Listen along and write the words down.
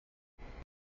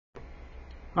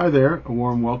Hi there, a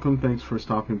warm welcome. Thanks for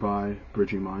stopping by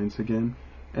Bridging Minds again.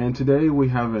 And today we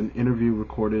have an interview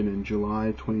recorded in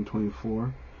July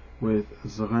 2024 with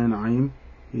Zighen Aym.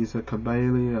 He's a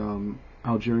Kabylia,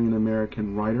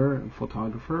 Algerian-American writer and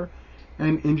photographer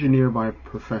and engineer by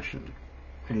profession.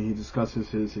 And he discusses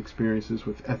his experiences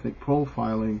with ethnic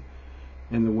profiling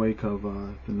in the wake of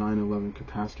the 9/11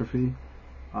 catastrophe,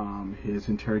 his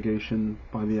interrogation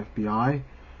by the FBI,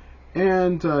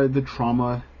 and the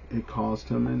trauma it caused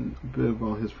him, and a bit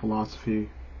about his philosophy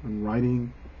in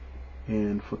writing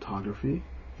and photography,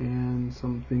 and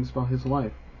some things about his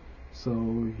life.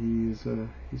 So he's a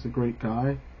great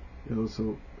guy. It was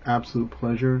an absolute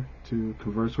pleasure to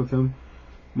converse with him.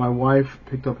 My wife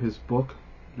picked up his book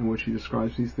in which he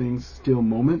describes these things, Still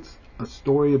Moments, a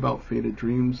story about faded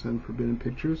dreams and forbidden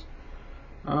pictures,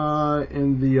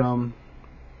 in the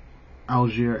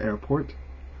Algiers airport.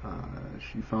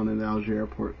 She found in the Algiers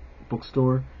airport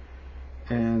bookstore,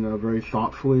 and very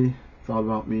thoughtfully thought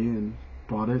about me and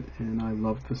bought it, and I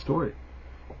loved the story.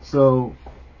 So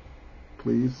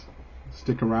please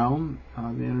stick around.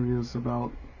 The interview is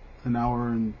about an hour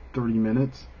and 30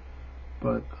 minutes,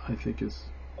 but I think it's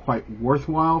quite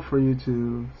worthwhile for you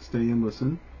to stay and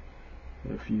listen.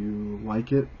 If you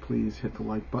like it, please hit the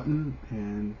like button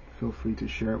and feel free to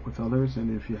share it with others.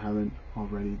 And if you haven't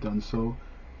already done so,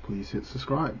 please hit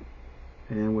subscribe.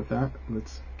 And with that,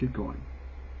 let's get going.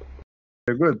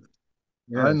 Very good.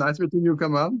 Hi, Yes, nice meeting you,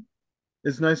 Kamal.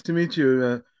 it's nice to meet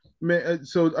you.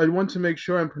 So I want to make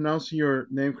sure I'm pronouncing your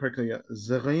name correctly.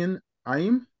 Zighen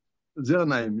Aym?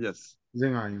 Zighen Aym, yes.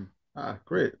 Zighen Aym. Ah,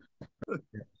 great.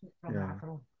 Yeah,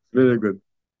 Very good.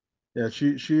 yeah.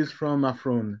 She's from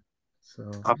Afron. So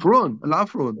Afron.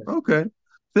 Okay.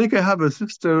 Think I have a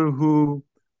sister who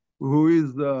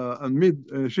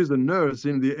is she's a nurse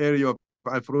in the area of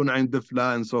Afron and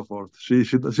Dafla and so forth. She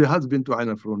has been to Ain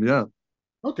Afron, yeah.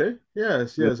 okay,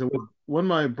 yes, Yeah. yes. And one of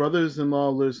my brothers-in-law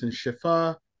lives in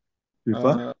Shifa.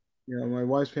 Shifa? Uh, my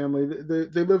wife's family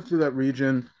they live through that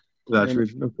region That's and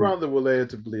really okay. around the Wilaya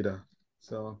to Blida.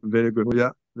 So Very good.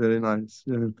 Yeah, very nice.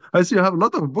 Yeah. I see you have a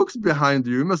lot of books behind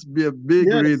you. You must be a big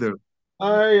yes, reader.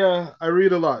 I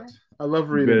read a lot. I love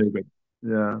reading Very good.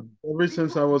 Yeah. ever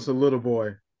since I was a little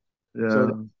boy. So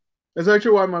Yeah. that's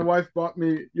actually why my wife bought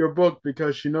me your book,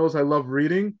 because she knows I love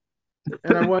reading,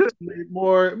 and I want to read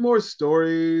more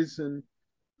stories and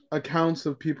accounts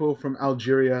of people from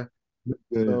Algeria.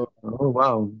 Yeah. So Oh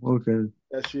wow. Okay.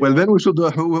 that she Well, then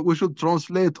we should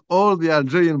translate all the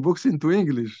Algerian books into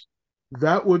English.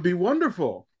 that would be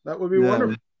wonderful. That would be Yeah,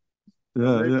 wonderful.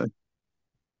 yeah, Maybe yeah.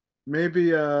 maybe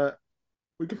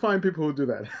we can find people who do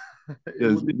that. It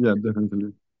Yes, would be yeah,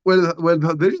 definitely. Well,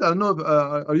 there is. I don't know.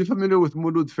 Are you familiar with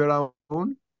Mulud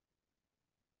Feraun?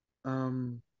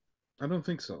 um I don't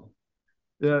think so.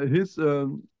 Yeah,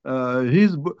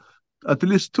 at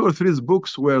least two or three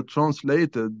books were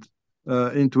translated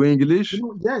into English.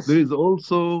 There Yes, is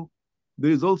also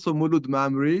there is also Mulud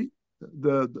Mamri.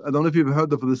 I don't know if you've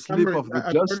heard of the Sleep of the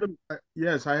I've Just. heard of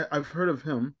yes, I've heard of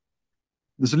him.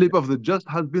 The Sleep of the Just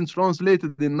has been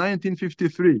translated in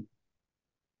 1953.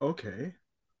 Okay.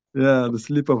 Yeah, the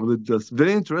Sleep of the Just.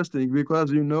 Very interesting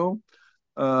because he writes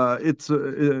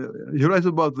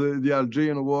about the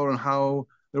Algerian War and how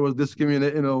there was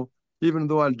discrimination. Even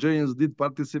though Algerians did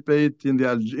participate in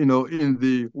in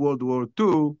the World War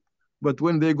II, but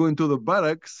when they go into the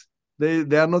barracks, they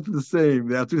are not the same.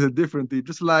 They are treated differently,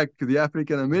 just like the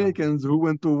African Wow. Americans who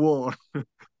went to war. You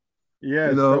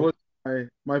Yes, that know, was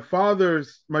my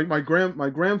grandfather's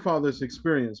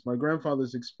experience. My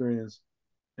grandfather's experience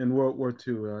in World War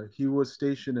II. He was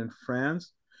stationed in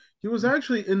France. He was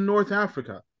actually in North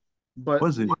Africa,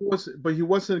 was he? he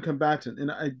wasn't a combatant,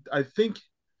 and I think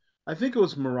it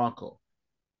was Morocco.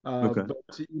 Okay.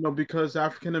 But because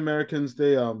African Americans,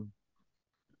 they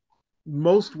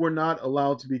most were not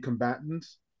allowed to be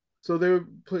combatants, so they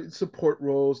would play support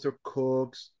roles. They're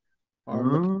cooks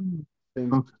or Oh,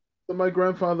 things. okay. So my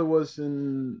grandfather was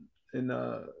in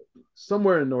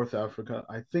somewhere in North Africa,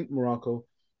 I think Morocco,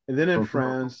 and then in Okay.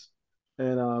 France,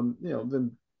 and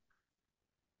then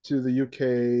to the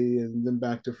UK, and then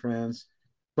back to France.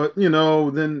 But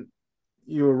then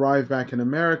you arrive back in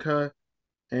America,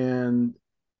 and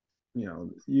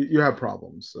you have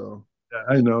problems. So Yeah,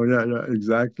 I know. Yeah, yeah,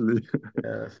 exactly.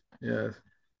 yes, yes.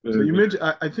 So Very you good. mentioned,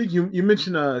 I think you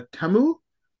mentioned Camus.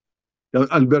 Yeah,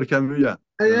 Albert Camus. Yeah.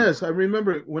 Yeah. Yes, I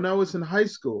remember when I was in high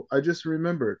school. I just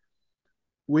remembered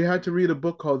we had to read a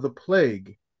book called The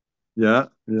Plague. Yeah.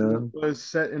 It Yeah. was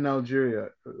set in Algeria.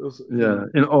 It was, Yeah,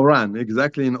 in Oran,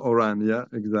 exactly in Oran. Yeah,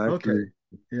 okay. exactly.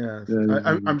 Yes, Yeah,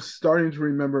 I'm starting to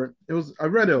remember. I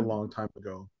read it a long time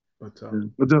ago, but yeah.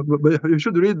 But you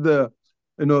should read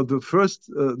the first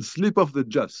Sleep of the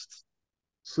Just.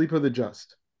 Sleep of the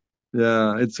Just.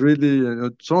 Yeah, it's really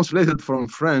translated from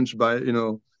French by,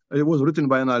 it was written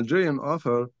by an Algerian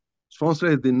author,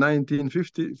 translated in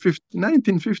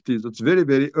 1950s. It's very,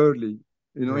 very early,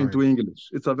 Right. into English.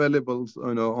 It's available,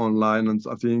 online, and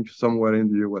I think somewhere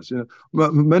in the US.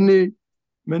 But many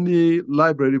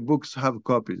library books have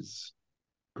copies.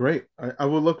 Great. I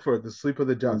will look for it. The Sleep of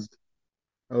the Mm. Just.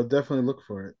 I will definitely look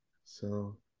for it.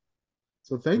 So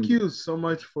Mm. thank you for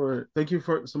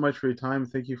so much for your time.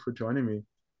 Thank you for joining me.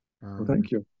 Well, Um,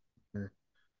 thank you.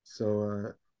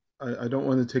 so I don't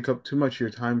want to take up too much of your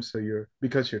time.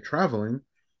 Because you're traveling.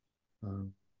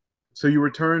 Um, so you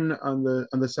return on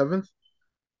the 7th?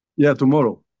 Yeah,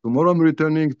 tomorrow. Tomorrow I'm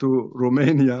returning to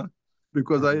Romania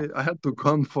because Uh, I had to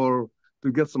come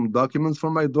to get some documents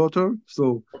from my daughter.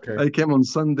 So okay. I came on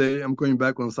Sunday. I'm going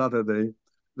back on Saturday.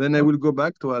 Then I Oh, will go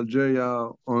back to Algeria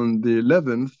on the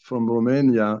 11th from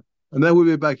Romania, and then we'll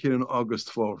be back here on August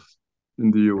 4th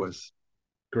in the US.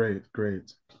 great,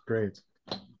 great, great.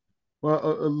 Well,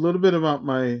 a little bit about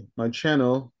my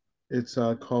channel. It's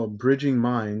called Bridging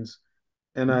Minds,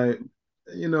 and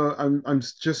I'm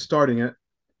just starting it.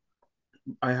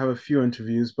 I have a few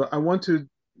interviews, but I want to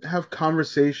have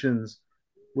conversations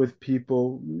with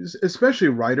people, especially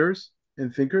writers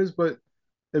and thinkers, but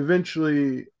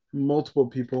eventually multiple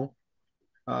people,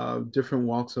 different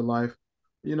walks of life,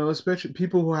 especially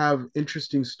people who have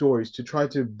interesting stories to try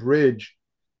to bridge,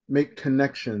 make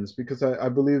connections, because I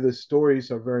believe the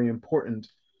stories are very important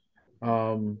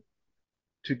um,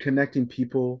 to connecting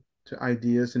people to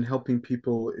ideas and helping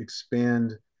people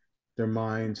expand their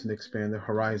minds and expand their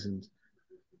horizons.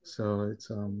 So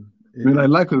I mean, I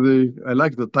like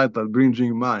the title,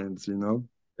 Bridging Minds.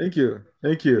 thank you,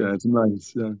 thank you. Yeah, it's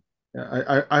nice. Yeah.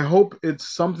 Yeah, I hope it's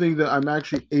something that I'm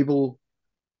actually able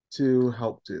to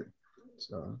help do.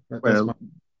 So that's my Well,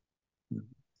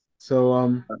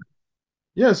 so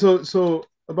yeah. So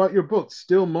about your book,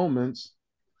 Still Moments,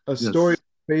 a story of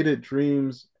yes. faded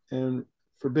dreams and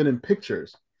forbidden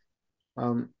pictures.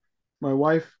 Um, my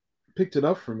wife picked it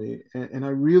up for me, and I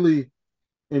really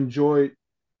enjoyed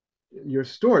your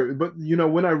story. But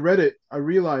when I read it, I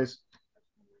realized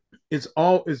it's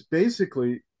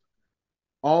basically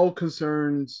all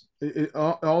concerns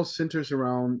all centers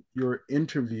around your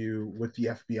interview with the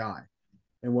FBI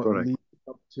and what Correct. leads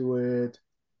up to it.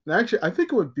 And actually, I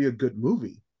think it would be a good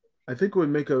movie. I think it would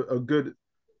make a good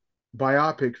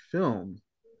biopic film.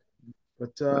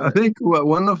 But I think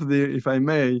if I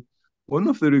may, one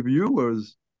of the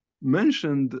reviewers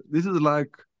mentioned this is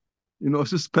like, a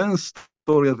suspense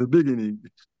story at the beginning.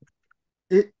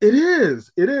 it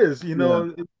is. Yeah,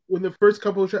 When the first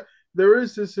couple of shots, there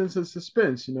is this sense of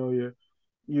suspense. You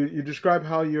describe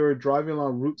how you're driving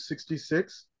along Route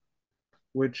 66,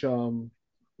 which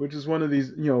which is one of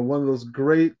those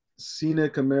great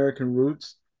scenic American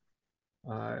routes.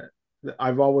 Uh,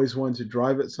 I've always wanted to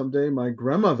drive it someday. My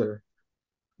grandmother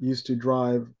used to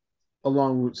drive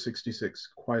along Route 66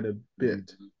 quite a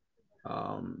bit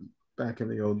back in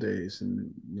the old days,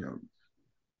 and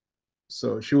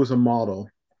so she was a model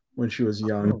when she was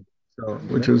young, oh, so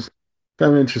which okay. was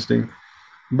kind of interesting.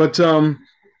 But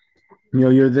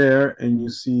you're there and you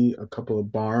see a couple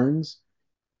of barns,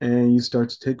 and you start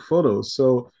to take photos.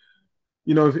 So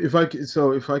if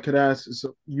I could ask,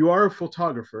 so you are a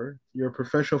photographer, you're a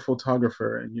professional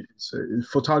photographer, and so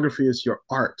photography is your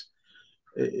art.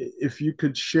 If you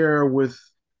could share with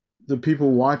the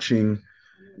people watching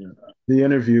Yeah. the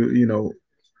interview,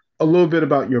 a little bit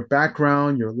about your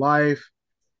background, your life,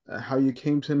 how you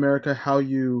came to America, how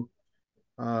you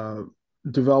uh,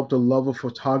 developed a love of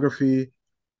photography,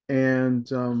 and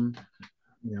you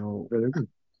know Very good.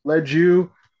 led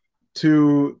you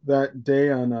to that day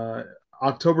on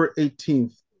October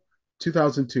 18th,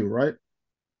 2002, right?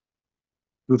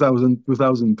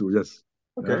 2002, yes.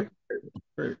 Yeah, Okay,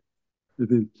 great.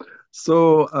 it is.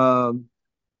 So,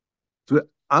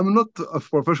 I'm not a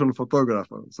professional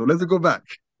photographer. So let's go back.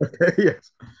 Okay,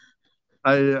 yes.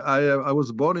 I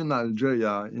was born in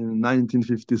Algeria in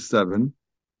 1957.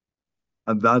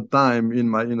 At that time,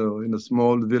 in a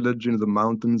small village in the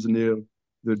mountains near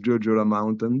the Jojura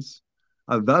Mountains.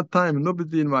 At that time,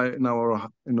 nobody in our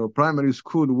primary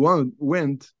school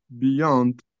went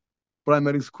beyond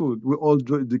primary school. We all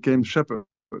became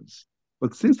shepherds.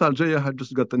 But since Algeria had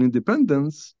just gotten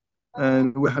independence,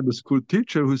 and we had a school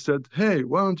teacher who said, "Hey,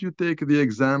 why don't you take the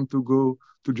exam to go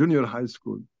to junior high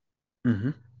school?" Hmm.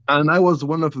 And I was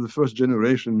one of the first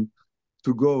generation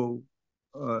to go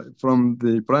from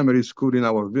the primary school in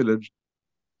our village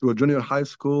to a junior high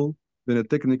school, then a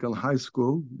technical high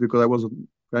school, because I was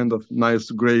kind of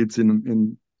nice grades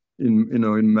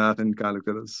in math and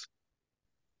calculus.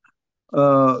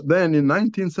 Then in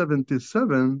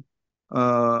 1977,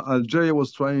 Algeria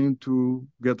was trying to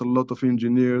get a lot of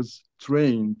engineers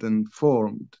trained and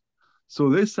formed. So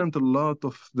they sent a lot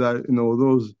of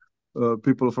those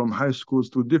people from high schools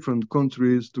to different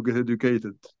countries to get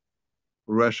educated.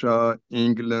 Russia,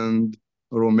 England,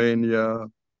 Romania,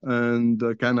 and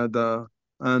Canada.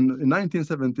 And in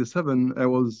 1977, I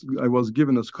was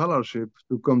given a scholarship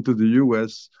to come to the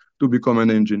US to become an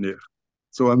engineer.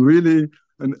 So I'm really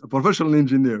a professional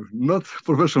engineer, not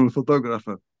professional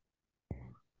photographer.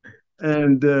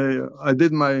 And I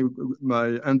did my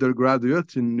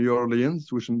undergraduate in New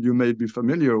Orleans, which you may be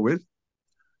familiar with.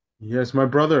 Yes, my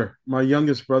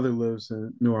youngest brother lives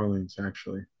in New Orleans,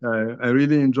 actually. I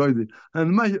really enjoyed it.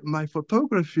 And my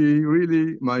photography,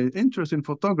 really, my interest in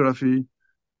photography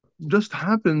just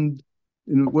happened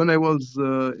when I was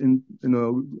doing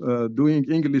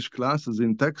English classes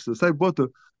in Texas. I bought a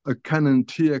Canon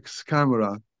TX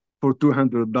camera for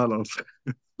 $200.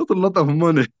 Not a lot of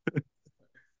money.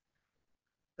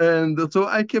 And so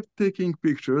I kept taking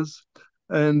pictures.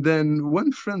 And then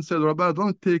one friend said, Rabah,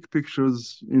 don't take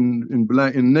pictures in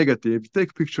negative,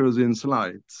 take pictures in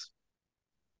slides.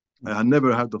 I had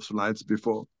never heard of slides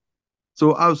before.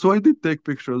 So I did take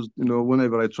pictures,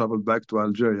 whenever I traveled back to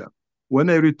Algeria. When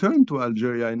I returned to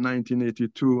Algeria in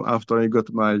 1982, after I got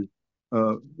my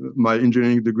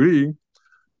engineering degree,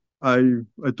 I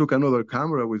took another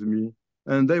camera with me,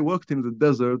 and I worked in the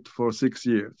desert for 6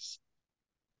 years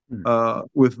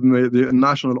with the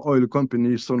national oil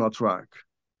company Sonatrach.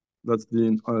 That's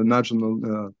the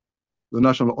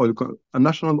national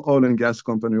oil and gas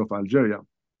company of Algeria.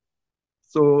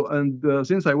 So, and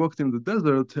since I worked in the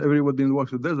desert, everybody didn't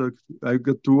work in the desert. I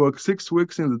got to work 6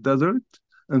 weeks in the desert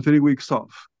and 3 weeks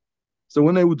off. So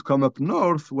when I would come up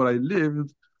north, where I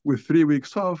lived, with 3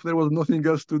 weeks off, there was nothing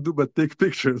else to do but take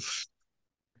pictures.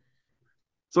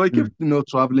 So I kept,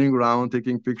 traveling around,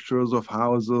 taking pictures of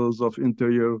houses, of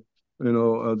interior,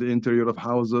 the interior of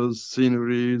houses,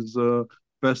 sceneries,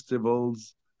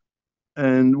 festivals.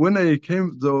 And when I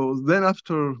came, then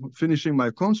after finishing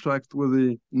my contract with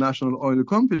the National Oil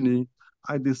Company,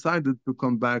 I decided to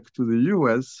come back to the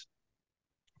US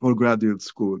for graduate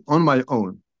school on my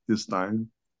own this time.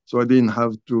 So I didn't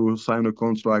have to sign a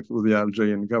contract with the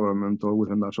Algerian government or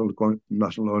with a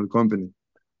national oil company.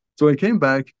 So I came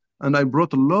back and I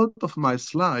brought a lot of my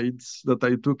slides that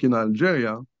I took in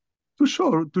Algeria to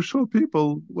show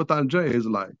people what Algeria is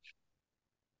like.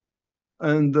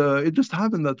 And it just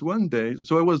happened that one day,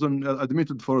 so I was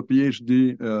admitted for a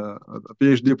PhD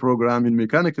program in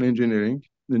mechanical engineering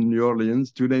in New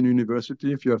Orleans, Tulane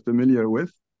University, if you're familiar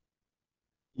with.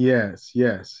 Yes.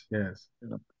 Yeah.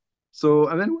 So,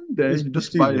 and then one day,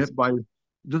 just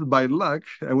by luck,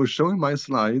 I was showing my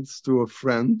slides to a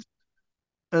friend,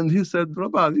 and he said,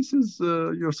 Rabah,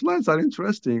 your slides are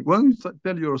interesting. Why don't you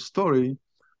tell your story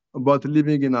about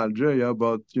living in Algeria,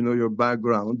 about your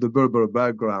background, the Berber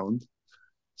background.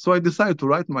 So I decided to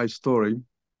write my story,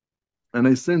 and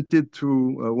I sent it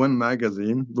to one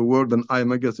magazine, the World and Eye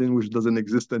magazine, which doesn't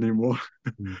exist anymore.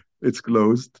 It's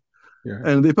closed. Yeah.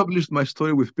 And they published my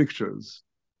story with pictures.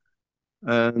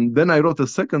 And then I wrote a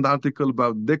second article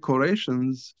about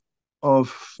decorations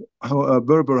of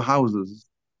Berber houses.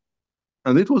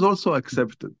 And it was also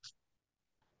accepted.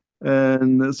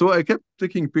 And so I kept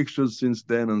taking pictures since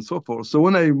then and so forth. So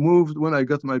when I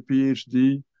got my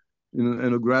PhD,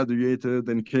 and graduated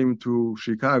and came to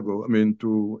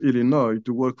to Illinois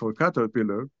to work for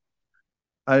Caterpillar,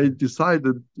 I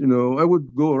decided, I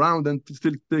would go around and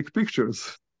still take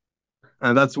pictures.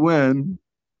 And that's when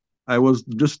I was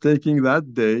just taking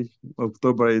that day,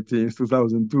 October 18th,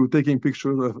 2002, taking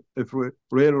pictures of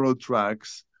railroad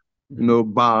tracks,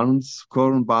 barns,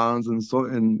 corn barns, and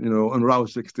on Route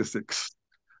 66.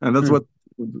 And that's what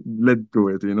led to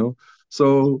it,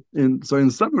 So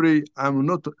in summary, I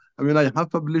have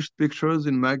published pictures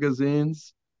in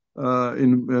magazines,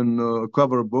 in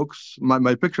cover books.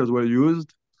 My pictures were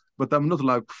used, but I'm not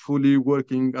like fully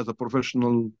working as a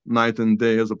professional night and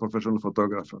day as a professional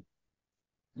photographer.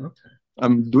 Okay.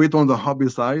 I'm doing it on the hobby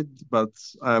side, but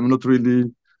I'm not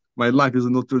really. My life is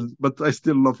not, but I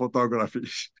still love photography.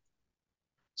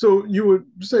 So you would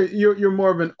say you're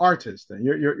more of an artist then.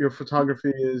 Your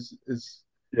photography is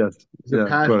yes, a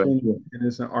passion, yeah. and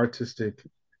it's an artistic.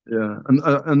 Yeah,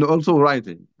 and also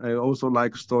writing. I also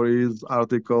like stories,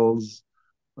 articles,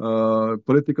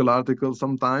 political articles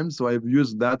sometimes. So I've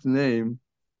used that name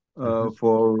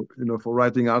for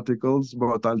writing articles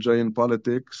about Algerian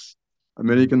politics,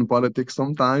 American politics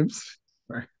sometimes.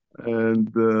 Right.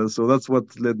 And so that's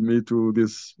what led me to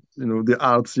this, the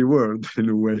artsy world in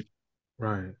a way.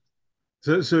 Right.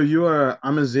 So you are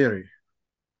Amazighi.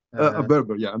 A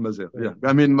Berber, yeah, Amazigh, yeah.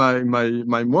 I Uh, mean,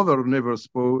 my mother never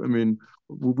spoke. I mean,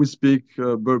 we speak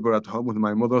Berber at home with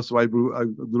my mother, so I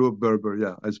grew up Berber.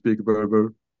 Yeah, I speak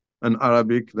Berber and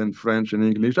Arabic, then French and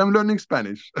English. I'm learning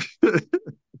Spanish.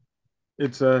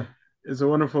 it's a it's a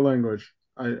wonderful language.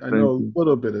 I Thank know you. a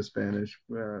little bit of Spanish.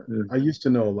 Yeah. I used to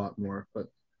know a lot more, but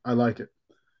I like it.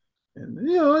 And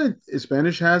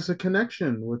Spanish has a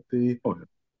connection with the Oh, yeah.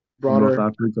 North broader.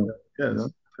 Africa. Yeah.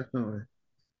 Yes, definitely,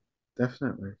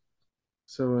 definitely.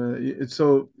 So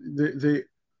so the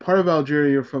part of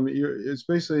Algeria you're from, it's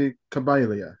basically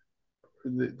Kabylia,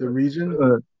 the region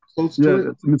Uh, close to yeah,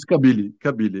 it. it's Kabylie,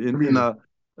 Kabylie in Kabylia. a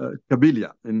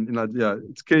Kabylia in a yeah,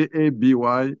 it's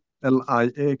Kabylia,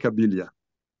 Kabylia.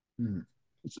 Hmm.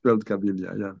 It's spelled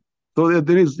Kabylia, yeah. So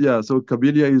there is, yeah. So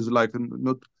Kabylia is like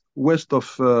not west of,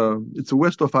 it's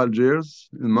west of Algiers,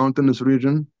 in mountainous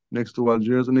region next to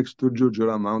Algiers, next to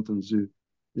Jujura Mountains.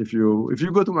 If you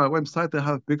go to my website, I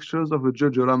have pictures of the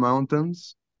Jujura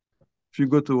Mountains. If you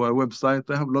go to my website,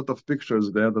 I have a lot of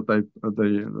pictures there that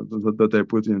I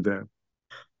put in there.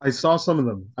 I saw some of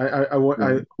them.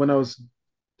 Yeah, When I was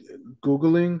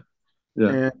Googling yeah,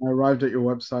 and I arrived at your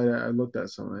website, I looked at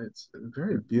some. It's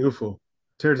very yeah. beautiful.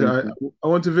 Seriously, Thank you. I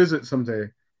want to visit someday.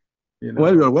 You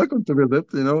Well, know, you're welcome to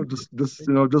visit.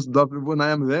 When I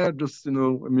am there,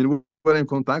 I mean, we're in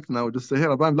contact now. Just say, hey,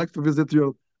 Rabbi, I'd like to visit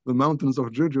the mountains of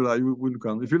Jujura. You will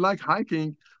come. If you like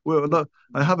hiking, well, look,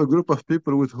 I have a group of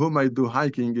people with whom I do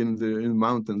hiking in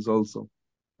mountains also.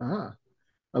 ah,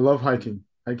 I love hiking.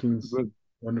 Hiking's Good.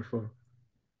 wonderful.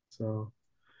 So,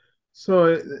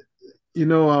 so you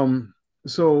know,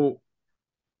 so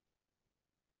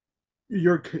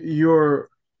your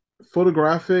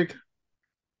photographic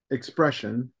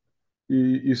expression,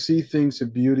 you see things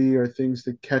of beauty or things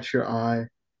that catch your eye,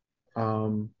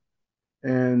 um,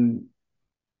 and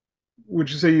would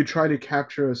you say you try to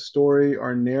capture a story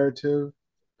or narrative?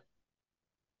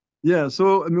 Yeah.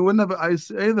 So I mean, whenever I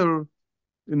see either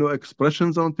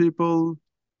expressions on people,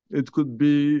 it could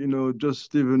be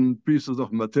just even pieces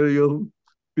of material,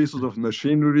 pieces of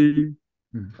machinery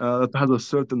Hmm. that has a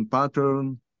certain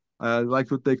pattern. I like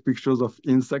to take pictures of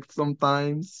insects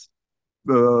sometimes.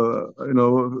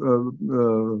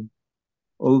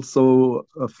 Also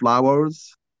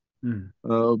flowers, Hmm.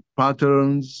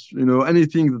 patterns,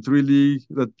 anything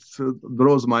that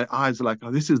draws my eyes, like,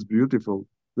 oh, this is beautiful.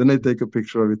 Then I take a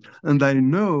picture of it. And I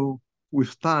know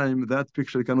with time that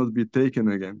picture cannot be taken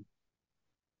again.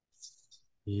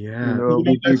 Yeah, you know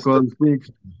that's the. Because things,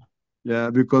 yeah,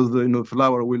 because the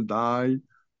flower will die,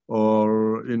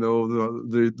 or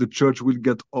the church will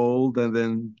get old, and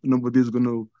then nobody's going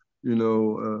to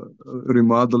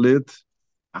remodel it.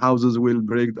 Houses will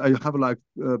break. I have like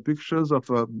pictures of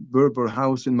a Berber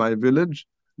house in my village.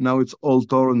 Now it's all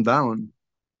torn down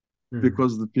Hmm.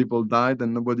 because the people died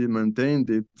and nobody maintained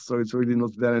it, so it's really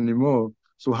not there anymore.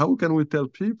 So how can we tell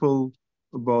people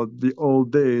about the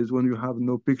old days when you have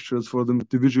no pictures for them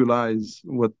to visualize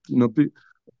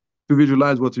to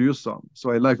visualize what you saw?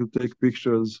 So I like to take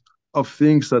pictures of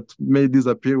things that may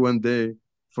disappear one day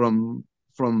from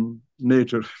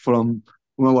nature, from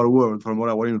our world, from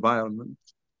our environment.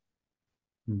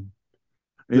 Hmm.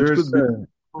 It There's could be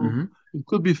mhm. it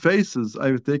could be faces.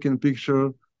 I've taken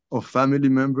picture of family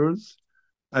members.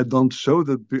 I don't show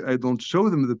them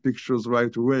the pictures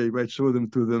right away, but I show them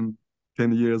to them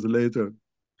 10 years later.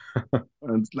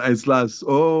 And it's like,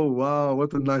 oh wow,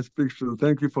 what a nice picture.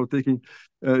 Thank you for taking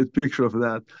a picture of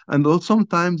that. And also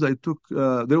sometimes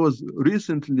there was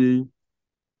recently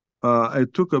I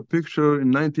took a picture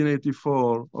in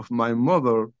 1984 of my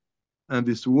mother and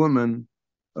this woman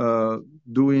uh,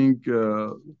 doing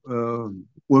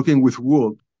working with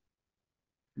wood.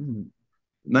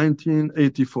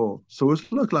 1984. So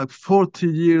it's like 40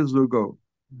 years ago.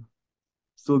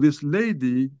 So this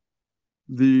lady,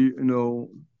 the you know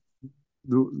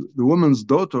the woman's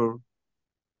daughter,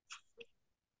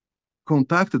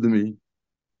 contacted me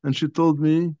and she told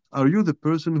me, "Are you the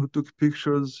person who took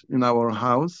pictures in our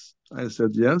house?" I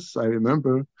said, "Yes, I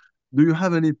remember. Do you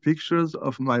have any pictures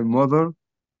of my mother?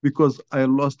 Because I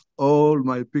lost all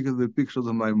the pictures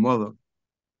of my mother."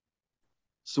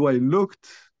 So I looked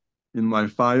in my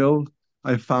file.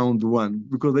 I found one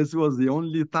because this was the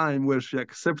only time where she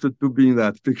accepted to be in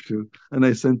that picture, and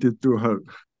I sent it to her.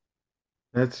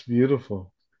 That's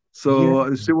beautiful. Yeah.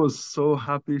 So she was so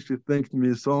happy. She thanked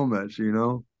me so much.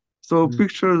 So Mhm.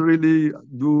 pictures really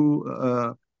do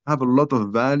have a lot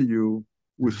of value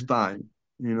with Mhm. time.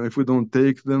 If we don't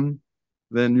take them,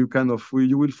 then you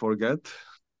will forget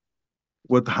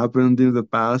what happened in the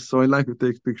past. So I like to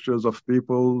take pictures of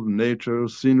people, nature,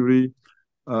 scenery,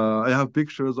 I have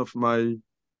pictures of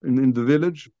in the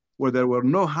village where there were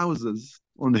no houses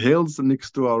on the hills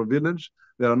next to our village.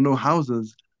 There are no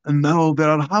houses, and now there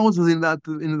are houses in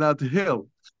that hill.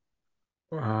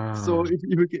 So Wow.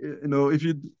 if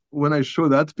you when I show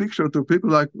that picture to people,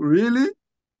 like, really?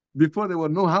 Before there were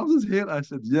no houses here? I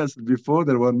said, yes, before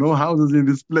there were no houses in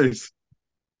this place.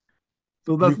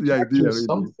 So that's You the capture idea, really.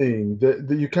 something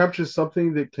that you capture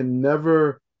something that can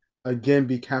never again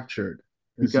be captured.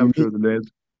 You It's unique. captured that.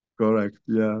 Correct.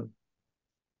 Yeah.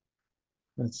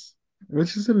 That's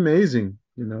which is amazing.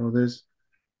 There's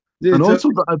And it's a also,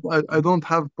 I don't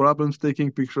have problems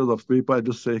taking pictures of people. I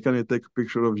just say, can I take a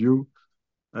picture of you?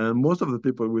 And most of the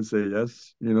people will say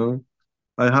yes.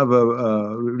 I have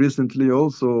recently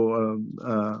also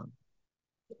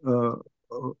uh,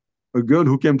 a girl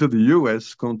who came to the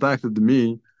US contacted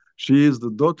me. She is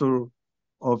the daughter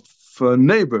of a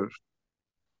neighbor,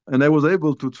 and I was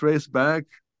able to trace back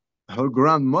her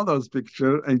grandmother's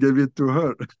picture and gave it to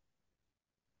her.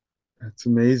 That's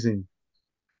amazing.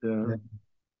 Yeah, Yeah.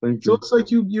 thank So you. it's like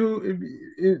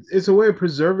it's a way of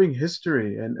preserving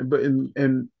history but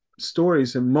in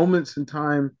stories and moments in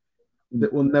time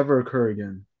that will never occur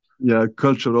again. Yeah,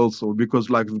 culture also, because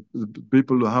like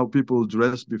people, how people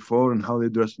dress before and how they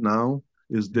dress now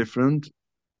is different.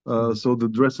 Mm. So the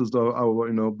dresses of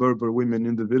our, Berber women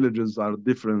in the villages are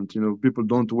different. People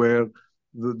don't wear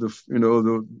the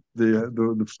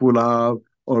foulard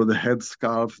or the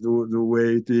headscarf the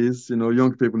way it is.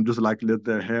 Young people just like let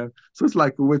their hair. So it's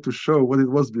like a way to show what it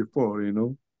was before. Hmm.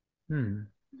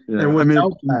 Yeah, And I mean,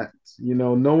 without that,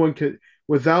 no one could.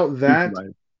 Without that,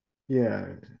 visualize. yeah,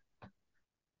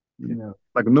 you know.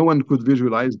 Like no one could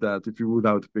visualize that if you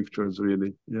without pictures,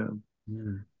 really. Yeah.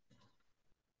 Hmm.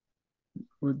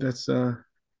 Well,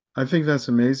 I think that's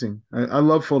amazing. I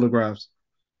love photographs.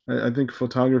 I think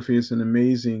photography is an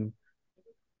amazing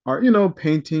art.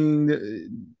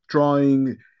 Painting,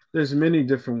 drawing. There's many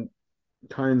different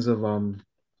kinds of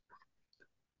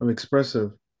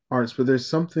expressive arts, but there's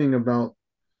something about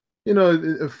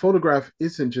a photograph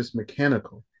isn't just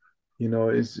mechanical.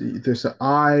 It's there's an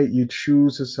eye. You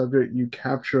choose a subject, you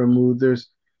capture a mood. There's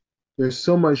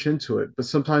so much into it. But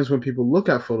sometimes when people look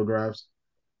at photographs,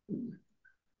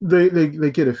 they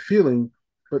get a feeling,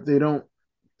 but they don't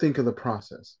think of the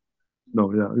process.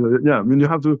 No, yeah. I mean, you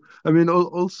have to. I mean,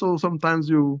 also sometimes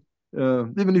even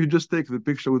if you just take the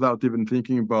picture without even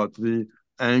thinking about the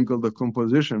angle, the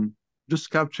composition, just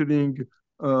capturing,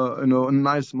 a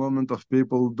nice moment of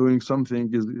people doing something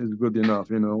is good enough.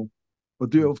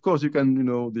 But of course, you can,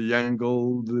 the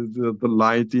angle, the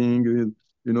lighting,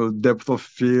 depth of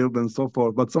field and so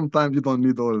forth. But sometimes you don't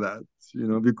need all that,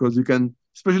 because you can,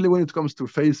 especially when it comes to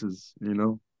faces.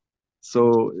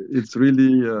 So it's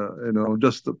really,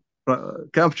 just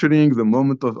capturing the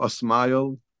moment of a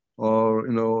smile or,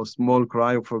 a small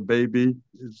cry of a baby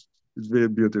is very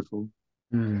beautiful.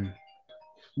 Mm.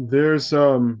 There's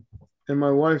in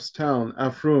my wife's town,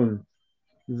 Afrun,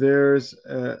 there's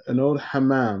an old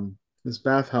hammam, this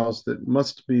bathhouse that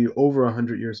must be over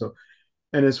 100 years old,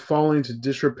 and is falling to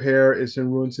disrepair. It's in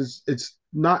ruins. It's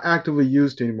not actively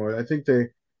used anymore. I think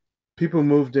people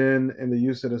moved in and they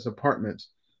used it as apartments,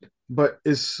 but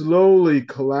is slowly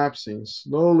collapsing,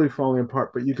 slowly falling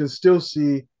apart. But you can still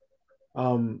see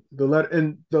the letter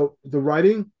and the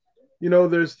writing.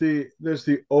 There's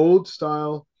the old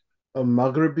style of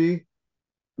Maghribi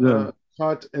Yeah,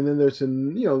 cut, and then there's a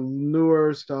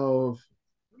newer style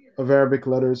of Arabic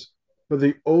letters. But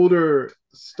the older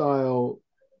style,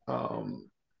 um,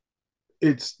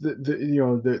 it's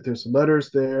there's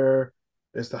letters there.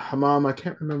 It's the hammam. I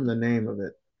can't remember the name of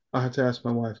it. I have to ask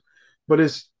my wife, but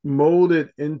it's molded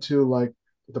into like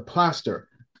the plaster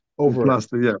the over it.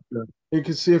 plastic, yeah, yeah. You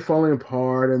can see it falling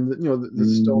apart, and the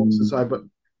stones Mm, inside. But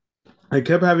I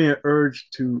kept having an urge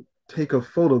to take a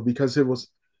photo because it was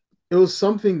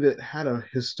something that had a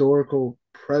historical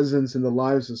presence in the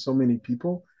lives of so many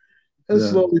people. And yeah,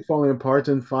 slowly falling apart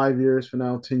in 5 years from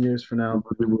now, 10 years from now.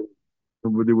 nobody will,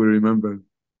 nobody will remember.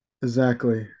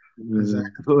 Exactly. Yeah.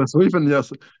 Exactly. So even,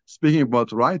 yes, speaking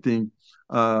about writing,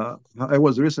 I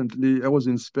was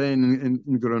in Spain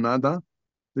in Granada.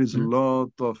 There's a Mhm.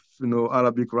 lot of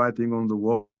Arabic writing on the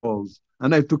walls,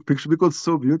 and I took pictures because it's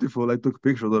so beautiful. I took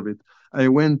pictures of it. I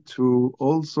went to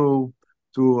also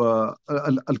to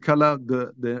Alcalá,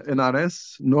 the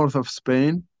NRS north of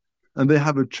Spain, and they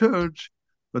have a church.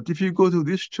 But if you go to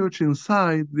this church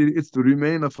inside, it's the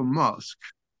remain of a mosque,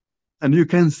 and you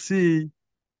can see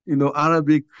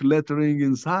Arabic lettering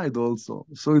inside also.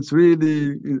 So it's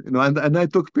really and I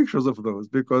took pictures of those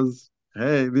because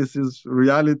hey, this is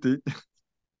reality.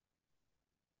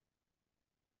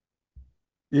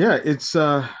 Yeah, it's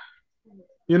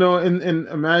And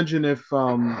imagine if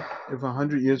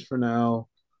 100 years from now,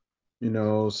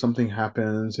 something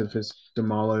happens, if it's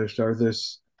demolished, or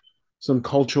there's some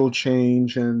cultural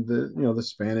change and the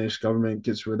Spanish government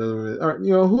gets rid of it, or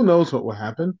who knows what will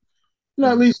happen. At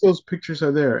Yes, least those pictures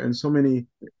are there, and so many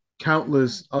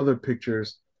countless other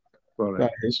pictures correct.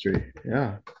 about history.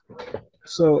 Yeah.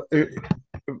 So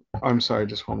I'm sorry,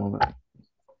 just one moment.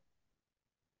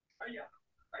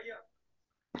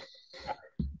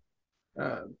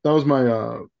 That was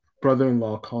my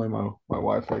brother-in-law calling my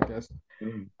wife, I guess.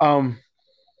 Mm. Um.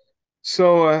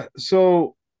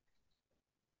 So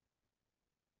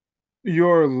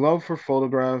your love for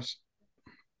photographs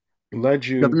led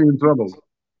Got you. me in trouble.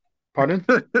 Pardon?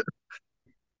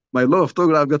 My love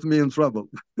photograph got me in trouble.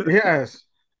 Yes.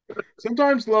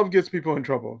 Sometimes love gets people in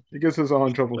trouble. It gets us all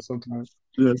in trouble sometimes.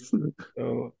 Yes,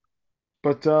 So,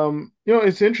 but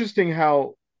it's interesting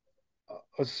how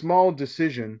a small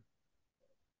decision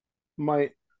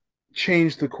might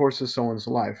change the course of someone's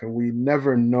life, and we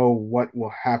never know what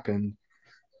will happen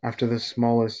after the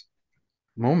smallest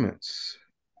moments.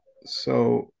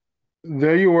 So,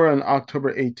 there you were on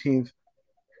October 18th,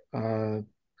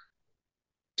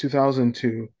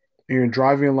 2002, and you're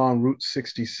driving along Route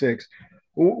 66.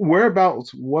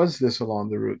 Whereabouts was this along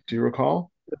the route? Do you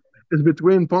recall? it's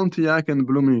between Pontiac and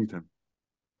Bloomington.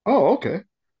 Oh, okay.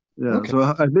 Yeah, Okay. so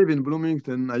I live in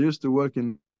Bloomington. I used to work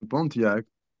in Pontiac.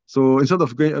 So instead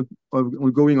of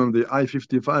going on the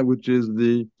I-55, which is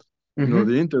Hmm.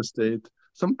 the interstate,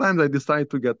 sometimes I decide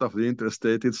to get off the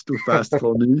interstate. It's too fast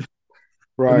for me, and you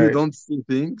Right. don't see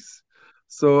things.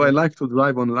 So I like to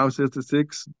drive on Route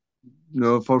 66,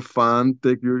 for fun.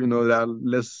 There are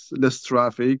less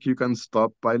traffic. You can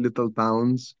stop by little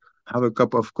towns, have a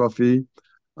cup of coffee.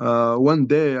 One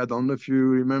day, I don't know if you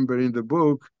remember in the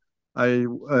book, I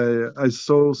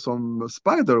saw some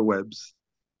spider webs,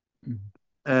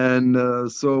 and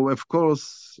so of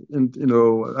course,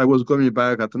 I was coming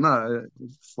back at night,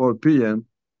 4 p.m.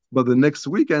 But the next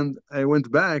weekend, I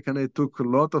went back and I took a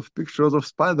lot of pictures of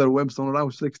spider webs on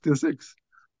Route 66.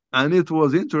 And it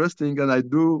was interesting, and I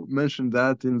do mention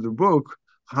that in the book,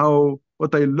 how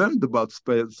what I learned about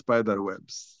spider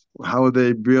webs, how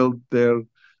they build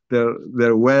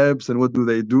their webs, and what do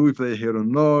they do if they hear a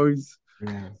noise.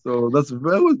 Yeah. So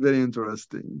that was very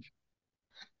interesting.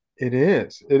 It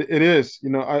is. It is.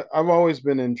 I've always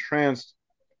been entranced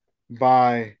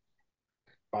by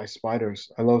spiders.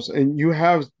 I love, and you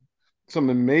have some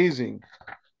amazing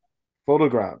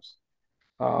photographs.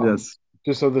 Um, Yes.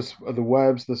 just of this of the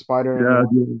webs, the spider, Yeah.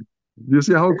 Do you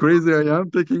see how crazy I am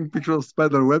taking pictures of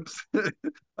spider webs?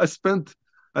 I spent,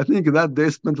 I think that day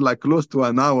spent like close to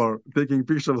an hour taking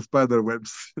pictures of spider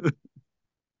webs.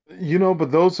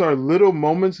 but those are little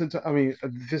moments into. I mean,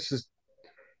 this is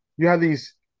you have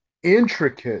these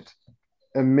intricate,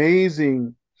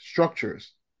 amazing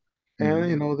structures,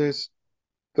 and Mhm. this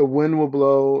the wind will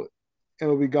blow, and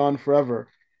it'll be gone forever,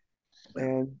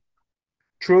 and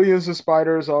trillions of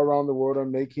spiders all around the world are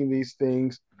making these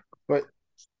things, but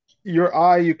your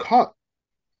eye,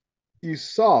 you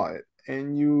saw it,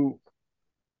 and you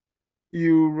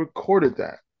recorded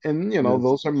that, and Yes.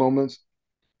 those are moments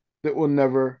that will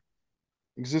never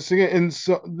exist again. And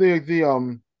so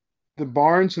the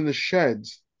barns and the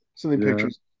sheds, some of the Yeah.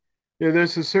 pictures,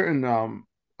 there's a certain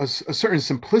a certain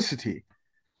simplicity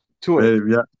to it,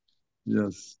 Very, yeah.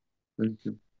 Yes. Thank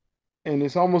you. and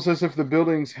it's almost as if the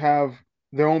buildings have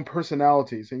their own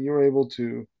personalities, and you're able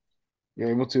to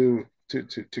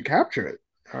capture it.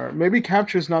 Or maybe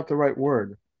capture is not the right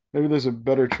word. Maybe there's a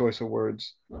better choice of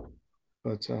words,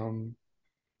 but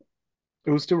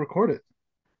it was still recorded.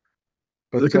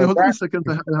 But Can you hold on a that second?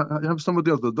 I have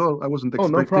somebody at the door I wasn't oh,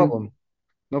 no expecting. problem,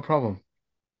 no problem.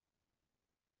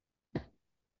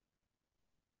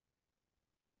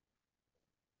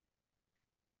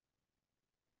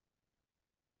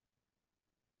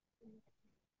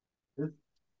 Yes.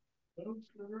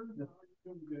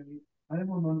 I'm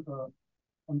on,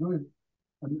 I'm doing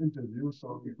an interview,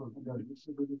 so because we are used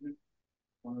to doing it,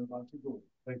 I'm about to go.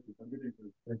 Thank you. I'm good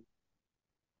interview. Thank you.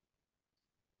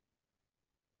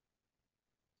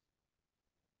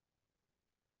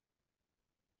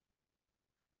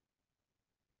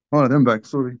 All right, I'm back.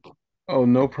 Sorry. Oh,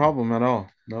 no problem at all.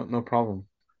 No problem.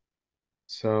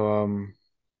 So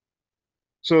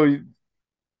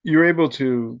you're able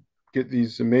to get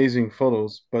these amazing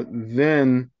photos, but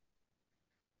then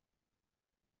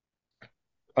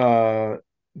uh,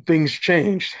 things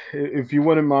changed. If you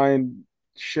wouldn't mind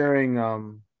sharing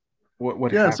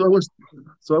what Yeah, happened.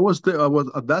 I was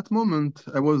at that moment,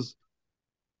 I was,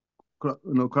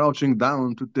 crouching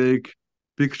down to take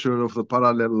picture of the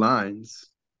parallel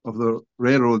lines. the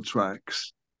railroad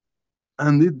tracks.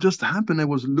 And it just happened. I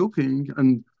was looking,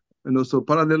 and so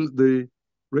parallel, the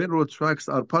railroad tracks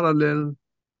are parallel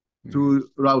to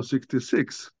Route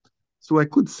 66. So I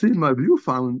could see in my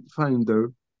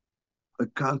viewfinder a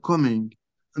car coming,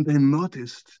 and I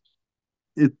noticed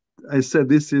it. I said,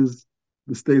 "This is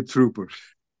the state trooper."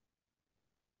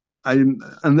 I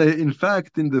and they, in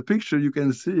fact, in the picture you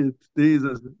can see it. There is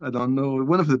I don't know.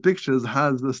 One of the pictures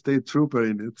has the state trooper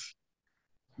in it.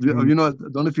 Mm. I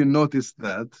don't know if you noticed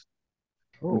that.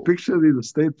 The Oh. picture is a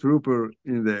state trooper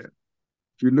in there.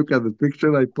 If you look at the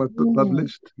picture I Oh,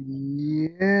 published,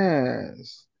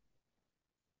 yes.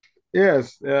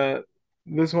 Yes.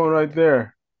 This one right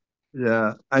there.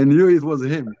 yeah, I knew it was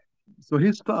him. So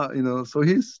he thought,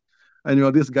 I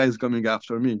knew this guy is coming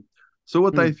after me. So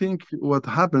what I Hmm. think what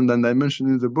happened, and I mentioned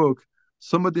in the book,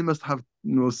 somebody must have,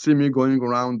 seen me going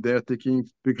around there taking Hmm.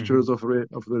 pictures of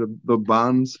the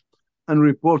bonds and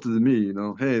reported me,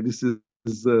 hey,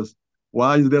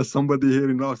 why is there somebody here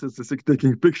in our statistic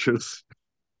taking pictures?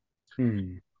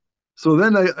 Hmm. So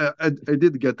then I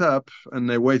did get up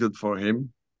and I waited for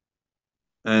him.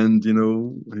 And,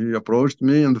 he approached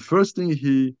me, and the first thing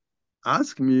he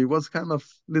asked me was kind of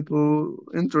little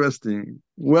interesting.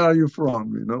 Where are you from?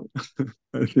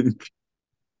 I think.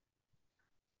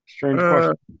 Strange Uh,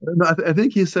 question. no, I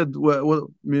think he said,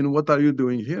 what are you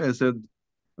doing here? I said,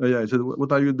 yeah, I said,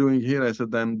 what are you doing here? I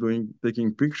said,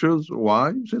 taking pictures.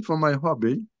 Why? He said, for my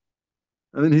hobby.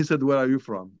 And then he said, where are you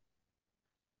from?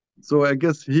 So I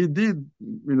guess he did,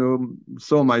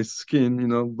 saw my skin,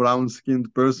 brown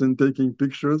skinned person taking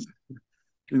pictures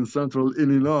in central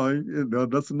Illinois.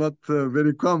 That's not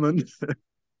very common.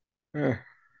 Eh.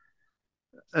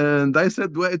 And I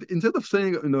said, well, instead of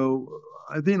saying,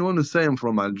 I didn't want to say I'm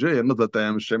from Algeria. Not that I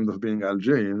am ashamed of being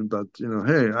Algerian, but,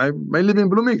 hey, I live in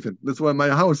Bloomington. That's where my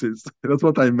house is. That's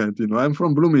what I meant. I'm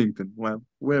from Bloomington. Well,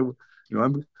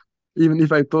 even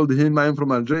if I told him I'm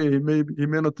from Algeria, he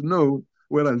may not know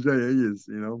where Algeria is.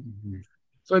 Mhm.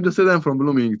 So I just said I'm from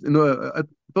Bloomington. I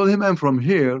told him I'm from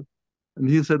here, and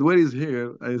he said, "Where is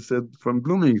here?" I said, "From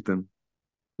Bloomington."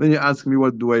 Then he asked me,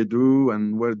 "What do I do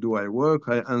and where do I work?"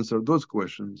 I answered those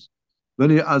questions. Then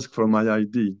he asked for my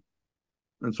ID,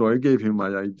 and so I gave him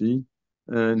my ID,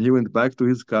 and he went back to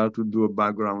his car to do a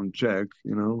background check.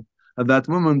 At that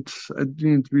moment, I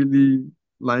didn't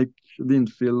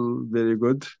feel very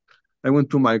good. I went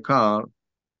to my car.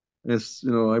 Yes,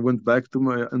 I went back to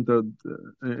my entered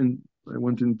I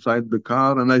went inside the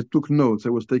car and I took notes.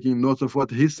 I was taking notes of what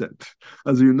he said.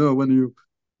 As you know, when you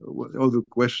all the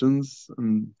questions,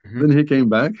 and Mhm. then he came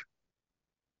back.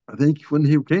 I think when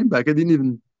he came back, I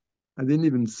didn't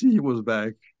even see he was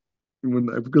back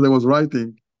because I was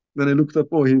writing. Then I looked up,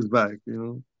 oh, he's back.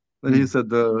 Then he Hmm. said,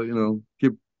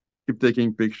 keep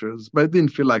taking pictures, but I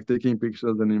didn't feel like taking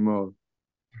pictures anymore.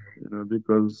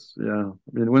 Because yeah, I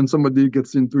mean, when somebody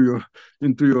gets into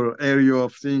your area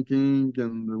of thinking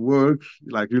and work,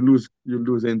 like you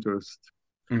lose interest.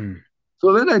 Hmm.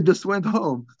 So then I just went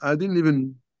home. I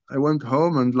went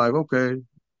home and like, okay,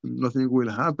 nothing will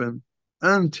happen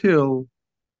until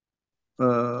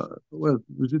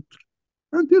was it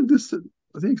until this?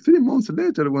 I think 3 months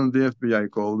later when the FBI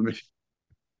called me,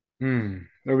 Hmm.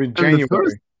 It'll be and the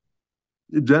first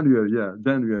January. January, yeah,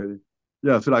 January.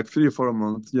 Yeah, for like 3 or 4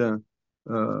 months, yeah.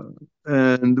 Uh,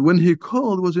 and when he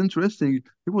called was interesting.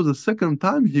 It was the second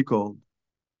time he called.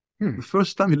 Hmm. The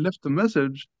first time he left a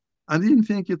message, I didn't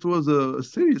think it was a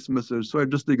serious message, so I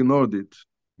just ignored it.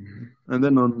 Mhm. And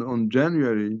then on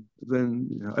January, then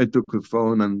I took the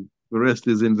phone, and the rest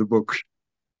is in the book.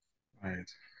 Right.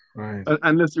 Right.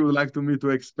 Unless you would like me to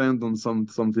expand on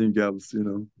something else.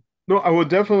 No, I would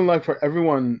definitely like for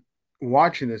everyone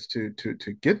watching this to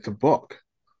get the book.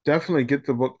 Definitely get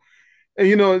the book. And,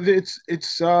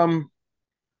 it's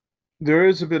there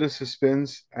is a bit of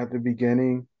suspense at the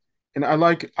beginning, and I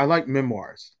like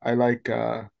memoirs. I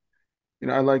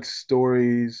like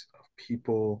stories of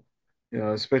people,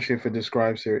 especially if it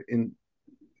describes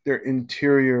their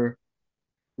interior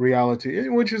reality,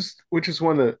 which is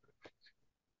one of the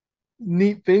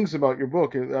neat things about your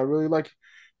book. I really like,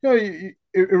 it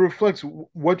reflects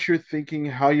what you're thinking,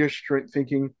 how you're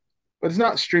thinking, but it's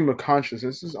not stream of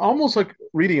consciousness. It's almost like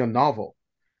reading a novel.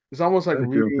 It's almost like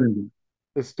Thank you. reading Thank you.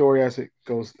 the story as it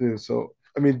goes through. So,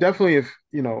 I mean, definitely, if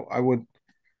I would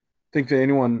think that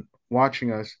anyone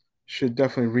watching us should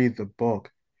definitely read the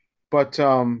book. But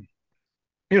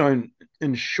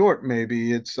in short,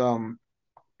 maybe it's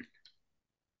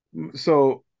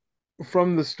so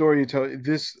from the story you tell,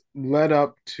 this led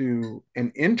up to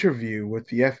an interview with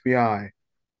the FBI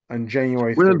on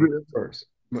January Well, 31st.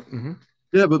 Mm-hmm.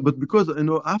 yeah, but because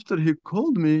after he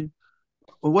called me,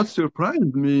 what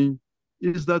surprised me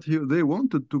is that they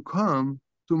wanted to come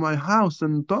to my house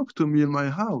and talk to me in my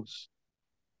house.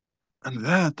 And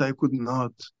that I could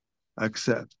not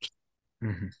accept.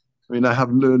 Mm-hmm. I mean, I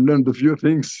have learned a few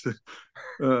things,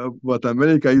 but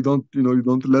America, you don't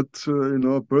let,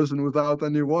 a person without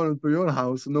any warrant to your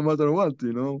house, no matter what,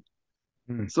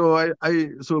 Mm.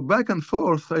 So back and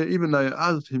forth, I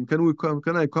asked him,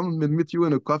 can I come and meet you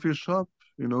in a coffee shop?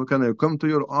 Can I come to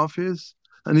your office?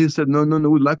 And he said, no, no, no,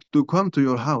 we'd like to come to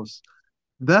your house.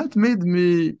 That made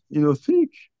me,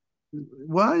 think,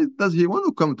 why does he want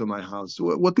to come to my house?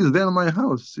 What is there in my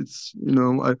house?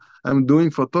 I'm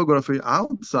doing photography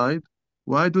outside.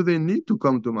 Why do they need to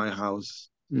come to my house?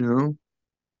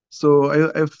 So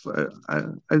I,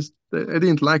 I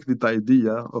didn't like that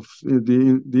idea of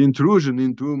the intrusion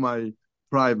into my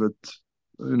private,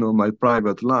 my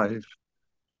private life.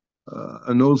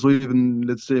 And also even,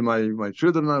 let's say, my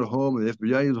children are home, the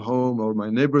FBI is home, or my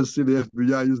neighbors see the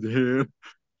FBI is here.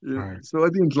 Right. So I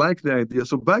didn't like the idea.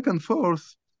 So back and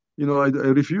forth, I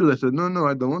refused. I said, no, no,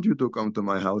 I don't want you to come to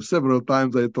my house. Several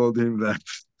times I told him that.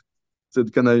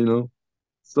 Said, can I?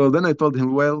 So then I told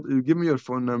him, well, you give me your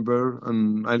phone number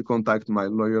and I'll contact my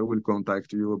lawyer. Will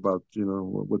contact you about,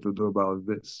 what to do about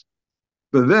this.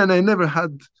 But then I never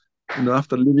had,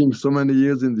 after living so many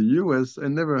years in the US, I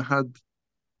never had,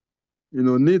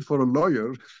 need for a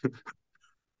lawyer.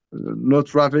 No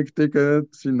traffic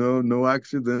tickets, no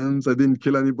accidents. I didn't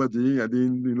kill anybody. I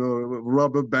didn't,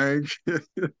 rob a bank.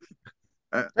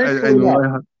 I Thankfully know not.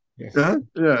 I have, Yes. yeah,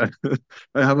 yeah.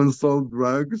 I haven't sold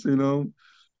drugs.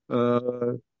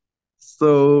 Uh,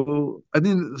 so I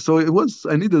didn't. So it was.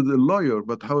 I needed a lawyer,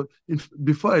 but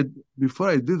before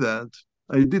I did that,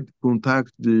 I did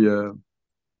contact the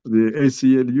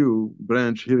ACLU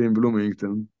branch here in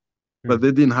Bloomington, but Mm.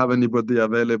 they didn't have anybody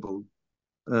available.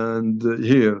 And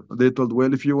here they told,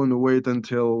 well, if you want to wait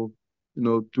until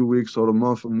 2 weeks or a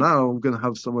month from now, I'm gonna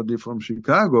have somebody from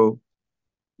Chicago,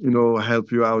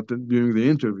 help you out during the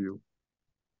interview.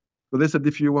 But they said,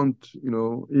 if you want,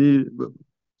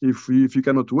 if you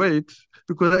cannot wait,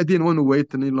 because I didn't want to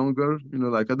wait any longer,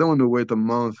 like I don't want to wait a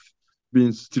month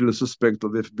being still a suspect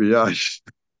of the FBI.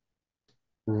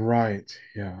 Right.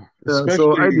 Yeah.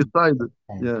 So I Especially. decided,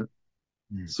 yeah.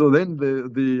 Mm. So then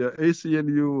the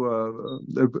ACLU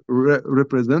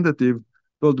representative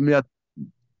told me,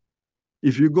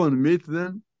 if you go and meet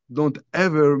them, don't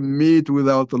ever meet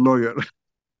without a lawyer.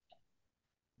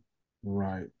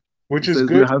 Right. Which He is says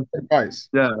you good have, advice.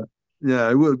 yeah,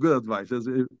 yeah, well, good advice.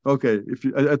 Okay, if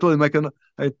you, I told him I can,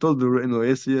 I told the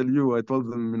ACLU, I told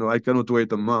them, I cannot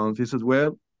wait a month. He said,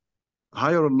 well,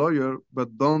 hire a lawyer,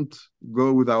 but don't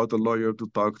go without a lawyer to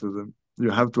talk to them. You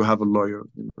have to have a lawyer.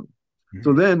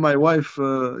 So Mhm. then my wife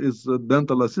is a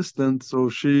dental assistant, so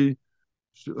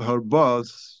her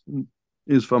boss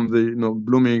is from the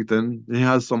Bloomington. He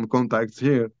has some contacts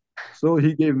here, so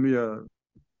he gave me a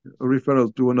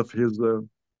referral to one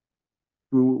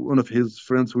of his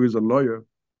friends who is a lawyer.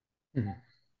 Mhm.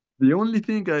 The only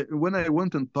thing when I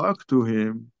went and talked to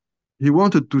him, he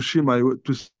wanted to see my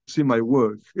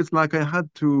work. It's like I had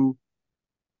to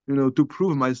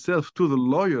prove myself to the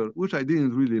lawyer, which I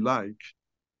didn't really like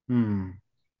Hmm.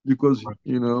 because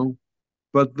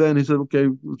But then he said, "Okay,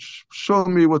 show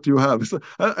me what you have." So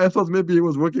I thought maybe he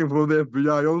was working for the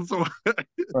FBI also.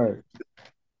 Right.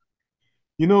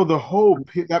 The whole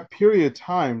that period of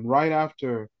time right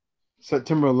after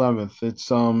September 11th, it's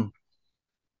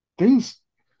things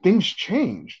things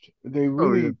changed. They Oh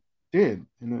yeah, really did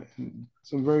in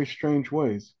some very strange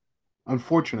ways,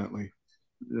 unfortunately.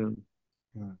 yeah.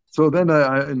 Yeah. So then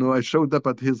I showed up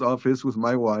at his office with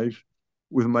my wife,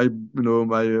 with my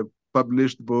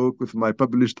published book, with my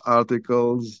published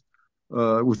articles,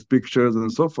 with pictures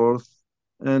and so forth.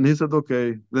 And he said,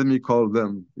 "Okay, let me call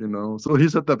them." So he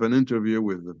set up an interview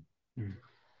with them, Mm.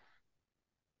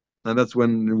 and that's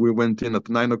when we went in at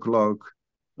 9 o'clock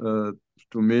uh,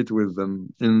 to meet with them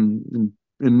in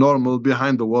Normal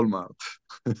behind the Walmart.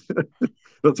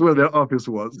 That's where their office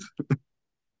was.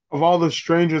 Of all the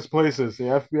strangest places, the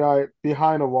FBI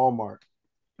behind a Walmart.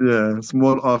 Yeah,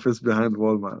 small office behind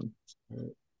Walmart.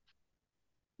 Right.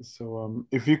 So,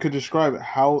 if you could describe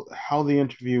how the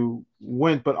interview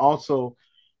went, but also,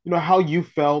 how you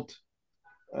felt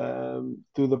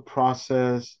through the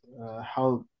process,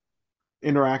 how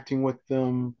interacting with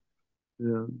them,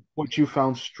 Yeah. what you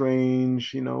found strange,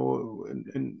 and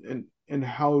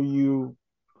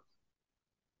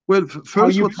Well, how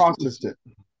first, you what's processed it.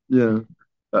 yeah.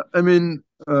 I mean,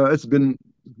 it's been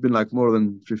like more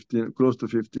than 15, close to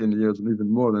 15 years, and even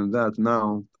more than that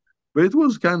now. But it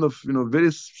was kind of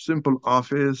very simple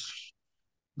office,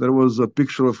 there was a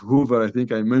picture of Hoover. I think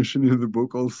I mentioned in the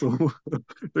book also.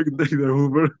 Dr.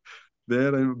 Hoover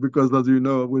there, and because as you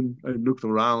know, when I looked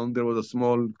around, there was a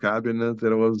small cabinet.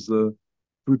 There was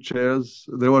two chairs.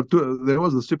 There were two. There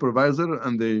was the supervisor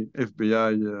and the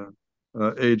FBI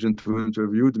agent who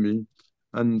interviewed me,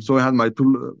 and so I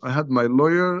had my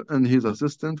lawyer and his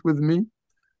assistant with me,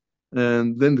 and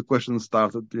then the questions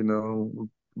started.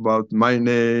 About my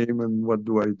name and what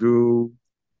do I do,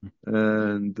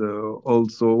 and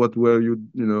also what were you,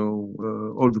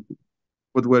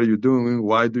 what were you doing?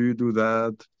 Why do you do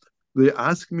that? They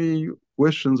ask me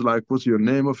questions like, "What's your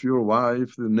name of your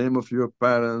wife? The name of your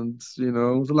parents?"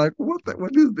 It's like,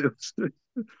 what is this?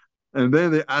 And then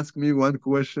they ask me one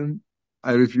question.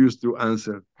 I refused to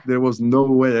answer. There was no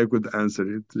way I could answer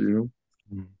it.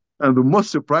 Mm. And the most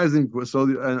surprising, so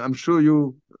and I'm sure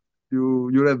you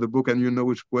read the book and you know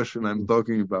which question I'm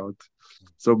talking about.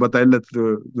 So, but I let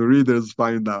the readers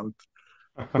find out.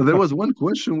 But there was one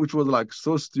question which was like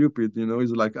so stupid,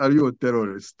 it's like, "Are you a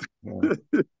terrorist?" Yeah.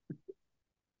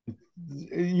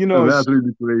 And It's that's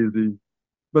really crazy.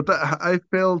 But I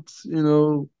felt,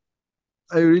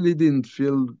 I really didn't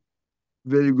feel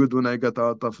very good when I got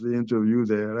out of the interview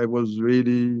there. I was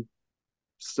really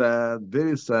sad,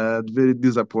 very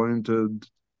disappointed,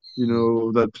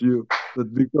 that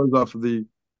because of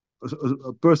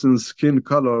a person's skin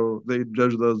color, they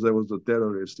judged us I was a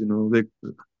terrorist.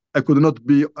 I could not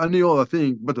be any other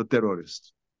thing but a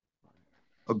terrorist.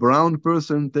 A brown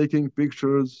person taking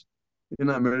pictures in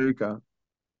America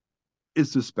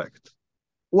is suspect.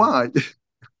 Why?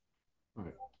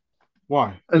 right. Why?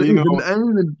 and even and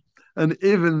even and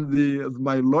even the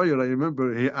my lawyer, I remember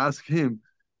he asked him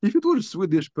if it was a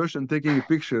Swedish person taking a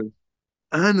picture,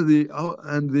 and the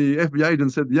FBI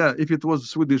agent said, yeah, if it was a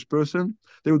Swedish person,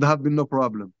 there would have been no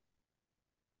problem.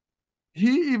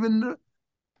 He even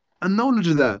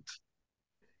acknowledged that.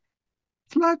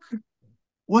 It's like,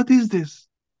 what is this?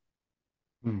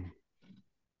 Mm.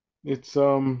 It's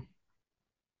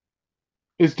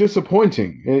it's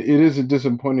disappointing. It is a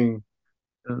disappointing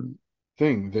And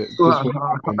thing that so this would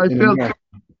happen I in felt America.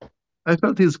 I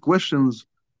felt his questions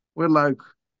were like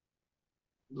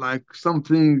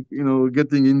something,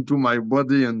 getting into my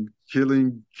body and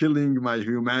killing my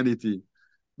humanity. Yeah.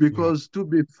 Because to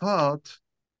be thought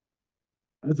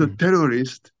as a Mm.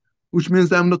 terrorist, which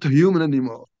means I'm not a human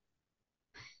anymore.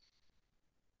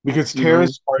 Because You know,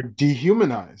 terrorists are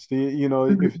dehumanized.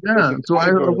 If there's yeah. a So I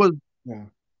tiger, was. yeah.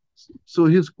 So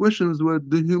his questions were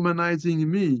dehumanizing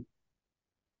me,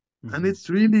 and Hmm. it's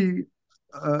really,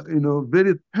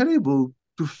 very terrible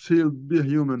to feel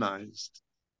dehumanized.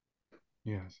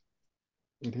 Yes,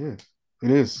 it is.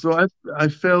 It is. So I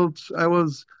felt I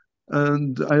was,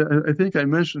 and I think I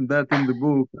mentioned that in the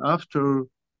book.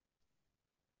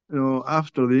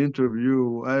 After the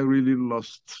interview, I really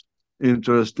lost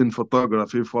interest in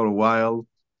photography for a while.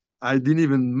 I didn't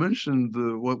even mention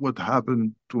what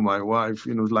happened to my wife.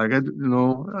 It's like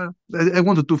I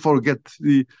wanted to forget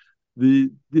the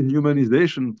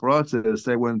humanization process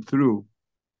I went through,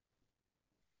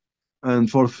 and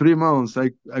for 3 months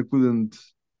I couldn't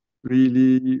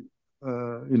really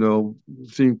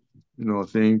think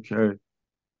think.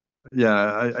 Yeah,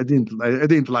 I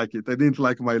didn't like it. I didn't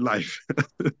like my life.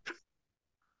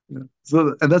 Yeah. So,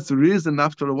 and that's the reason.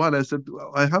 After a while, I said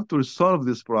I have to resolve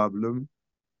this problem.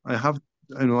 I have,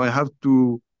 I have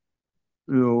to,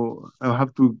 I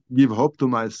have to give hope to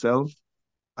myself.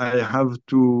 I have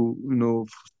to,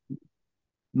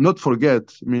 not forget.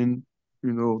 I mean,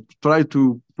 try to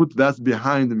put that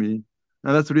behind me.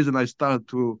 And that's the reason I started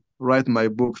to write my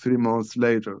book 3 months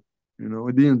later.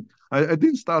 I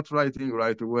didn't start writing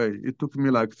right away. It took me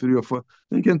like 3 or 4,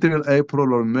 I think until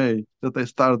April or May that I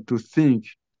started to think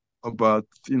about,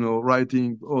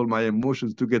 writing all my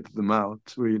emotions to get them out,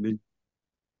 really.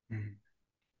 Mhm.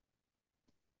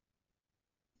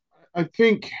 I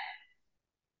think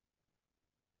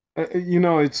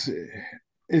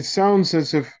it sounds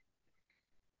as if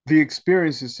the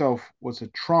experience itself was a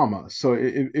trauma. So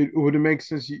it would make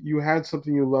sense. You had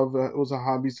something you loved. It was a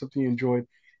hobby, something you enjoyed,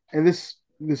 and this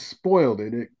spoiled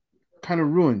it. It kind of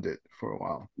ruined it for a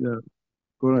while. Yeah,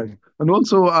 correct. Yeah. And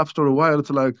also after a while, it's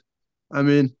like, I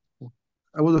mean,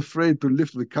 I was afraid to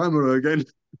lift the camera again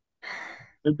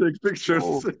and take pictures.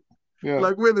 Oh, yeah.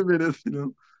 Like, wait a minute,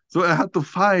 So I had to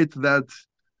fight that,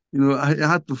 I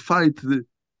had to fight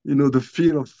the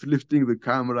fear of lifting the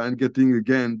camera and getting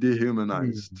again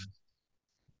dehumanized.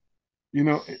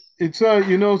 Mhm. It's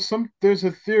some there's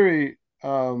a theory.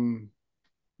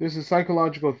 There's a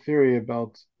psychological theory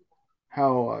about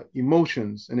how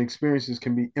emotions and experiences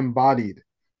can be embodied.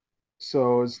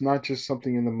 So it's not just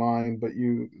something in the mind, but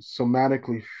you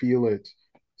somatically feel it.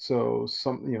 So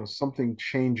something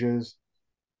changes,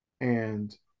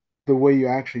 and the way you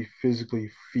actually physically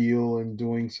feel in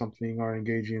doing something or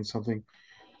engaging in something,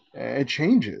 it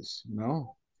changes, you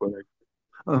know? Correct.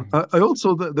 Mhm. I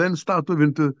also then start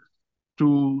even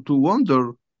to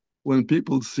wonder when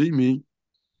people see me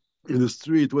in the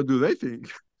street, what do they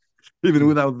think? Even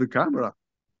without the camera.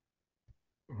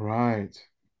 Right.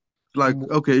 Like,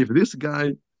 And okay, if this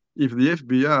guy, if the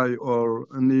FBI or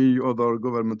any other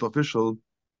government official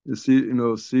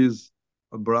sees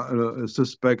a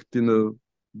suspect in a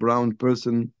brown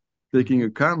person taking mhm.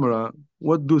 a camera,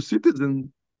 what do citizens,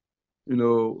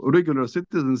 regular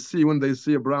citizens see when they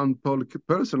see a brown tall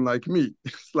person like me?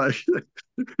 It's like,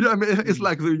 yeah, I mean, it's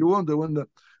like you wonder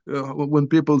when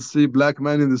people see black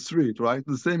men in the street, right?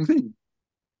 The same thing.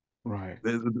 Right.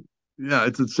 Yeah,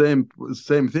 it's the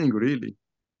same thing, really.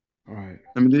 Right.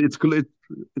 I mean, it's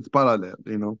parallel.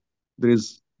 There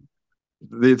is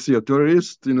they see a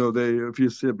tourist. They if you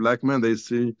see a black man, they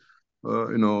see,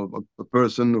 a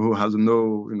person who has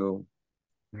no,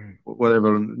 Right.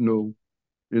 whatever, no,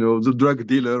 the drug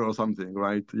dealer or something,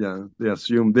 right? Yeah, they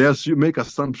assume make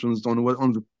assumptions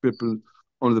on the people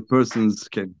on the person's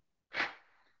skin.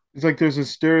 It's like there's a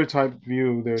stereotype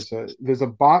view. There's a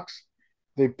box.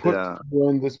 They put Yeah, you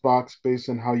in this box based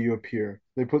on how you appear.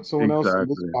 They put someone else in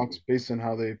this exactly. box based on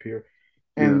how they appear.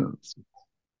 Yeah, And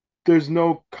there's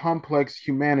no complex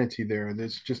humanity there.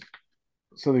 There's just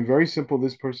something very simple.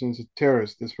 This person is a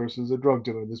terrorist. This person is a drug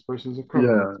dealer. This person is a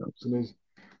criminal. yeah. This person is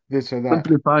this or that.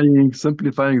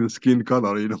 Simplifying the skin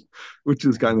color, which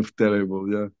is Yeah. kind of terrible.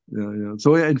 Yeah, yeah, yeah.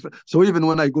 So yeah, so even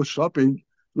when I go shopping,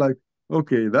 like,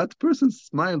 okay, that person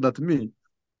smiled at me.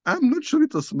 I'm not sure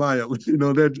it's a smile.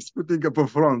 They're just putting up a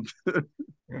front.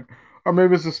 Yeah. Or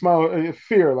maybe it's a smile,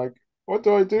 fear, like, what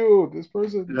do I do? This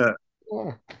person. Yeah,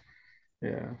 Ah.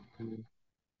 Yeah.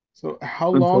 So how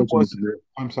long was it? unfortunately.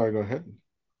 I'm sorry, go ahead.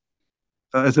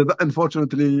 I said,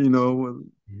 unfortunately,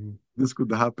 Mhm. this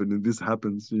could happen, and this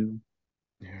happens.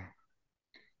 Yeah.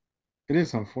 It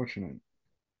is unfortunate.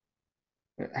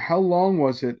 How long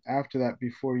was it after that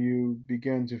before you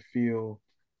began to feel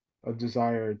a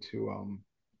desire to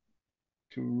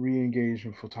re-engage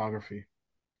in photography?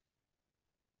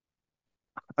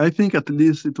 I think at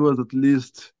least it was at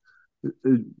least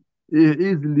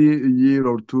easily a year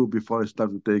or two before I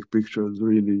started to take pictures.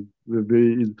 Really,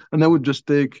 very easy. And I would just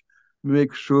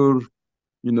make sure,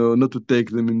 not to take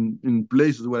them in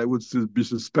places where I would be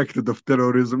suspected of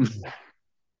terrorism,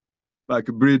 like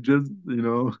bridges. You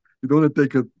don't want to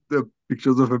take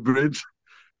pictures of a bridge.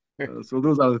 So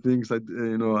those are the things I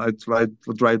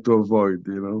try to avoid.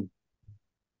 In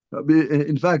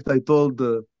fact, I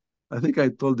think I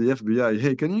told the FBI,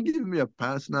 "Hey, can you give me a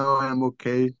pass now? I am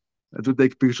okay to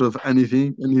take pictures of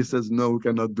anything." And he says, "No, we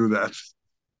cannot do that."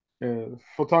 Yeah,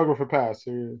 photographer pass.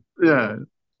 Yeah. Yeah.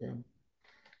 Yeah.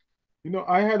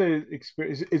 I had an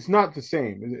experience. It's not the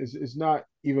same. It's not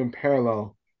even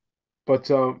parallel. But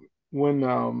when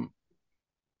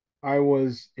I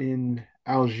was in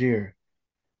Algiers,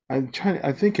 I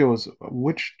think it was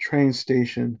which train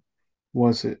station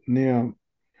was it near?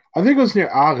 I think it was near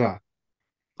Aga.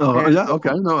 Oh, And yeah. Okay.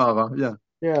 I know Ava. Yeah.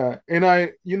 yeah, and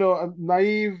a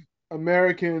naive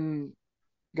American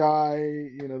guy.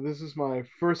 This is my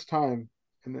first time,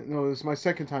 and no, this is my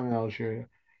second time in Algeria.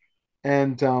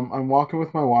 And I'm walking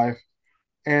with my wife,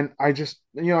 and I just,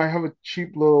 I have a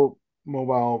cheap little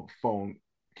mobile phone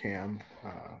cam.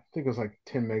 I think it was like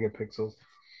 10 megapixels.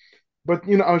 But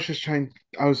I was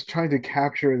trying to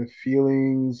capture the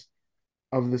feelings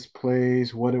of this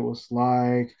place, what it was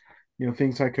like,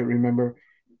 things I could remember.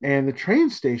 And the train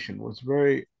station was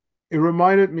it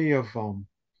reminded me of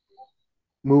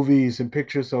movies and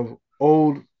pictures of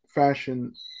old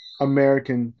fashioned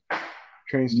American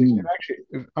train station. And Mm. actually,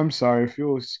 I'm sorry, if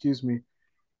you'll excuse me,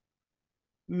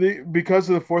 because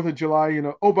of the 4th of July,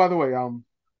 oh, by the way,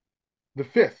 the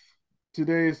 5th,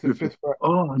 today is the 5th.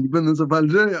 Oh, independence of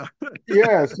Algeria.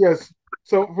 Yes, yes.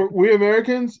 So for we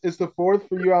Americans, it's the 4th.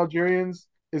 For you Algerians,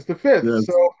 it's the 5th. Yes.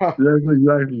 So Yes,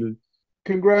 exactly.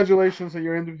 congratulations on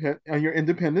your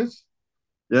independence.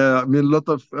 Yeah, I mean, a lot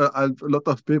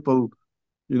of people,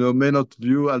 may not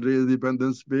view Algeria's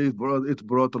independence, but it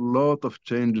brought a lot of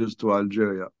changes to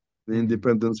Algeria. The Mhm,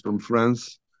 independence from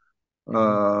France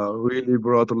mhm. really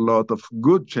brought a lot of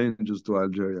good changes to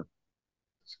Algeria.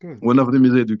 It's good. One of them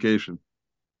is education.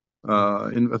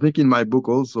 Mhm, I think in my book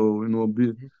also,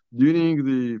 during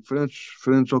the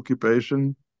French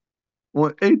occupation,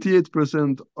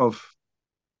 88% of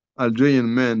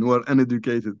Algerian men were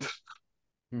uneducated,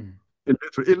 mhm.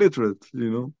 illiterate.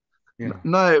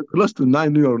 Yeah. Close to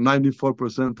 90 or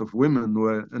 94% of women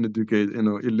were uneducated,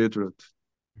 illiterate.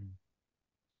 Mhm.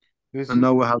 This And is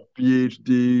now we have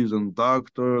PhDs and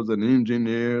doctors and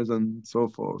engineers and so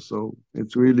forth. So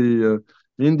it's really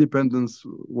independence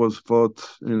was fought,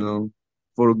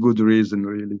 for a good reason,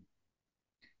 really.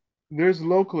 there's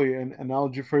locally an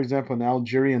Alger, for example, an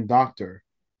Algerian doctor.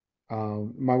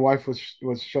 My wife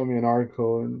was showing me an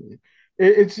article, and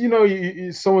it's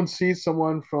someone sees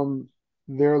someone from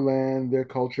their land, their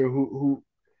culture,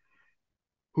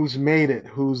 who's made it,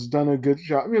 who's done a good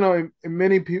job. And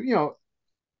many people,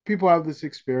 people have this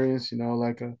experience.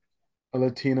 Like a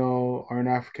Latino or an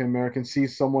African American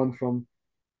sees someone from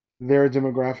their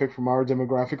demographic, from our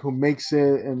demographic, who makes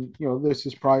it, and there's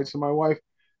this pride. So my wife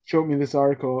showed me this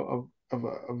article of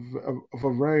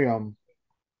a very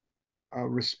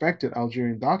respected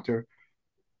Algerian doctor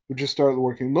who just started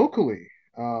working locally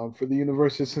for the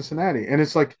University of Cincinnati. And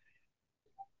it's like,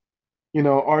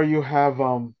 or you have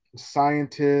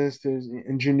scientists, there's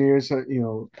engineers,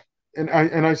 and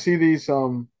I see these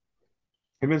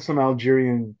even some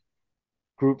Algerian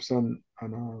groups on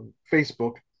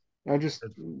Facebook. I just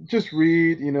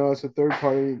read, as a third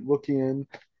party looking in,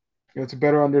 to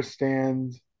better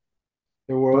understand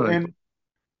the world. Correct.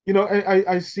 And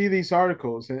I see these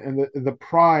articles, and the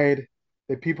pride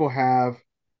that people have,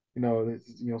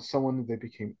 someone they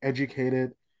became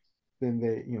educated, then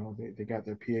they got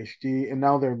their PhD, and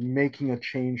now they're making a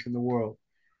change in the world.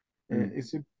 And Mm.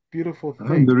 it's a beautiful And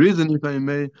thing. the reason, if I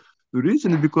may, the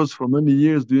reason is because for many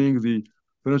years during the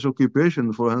French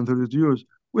occupation for 100 years,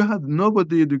 we had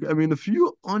nobody, I mean,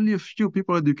 only a few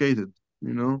people educated,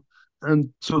 you know.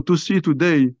 And so to see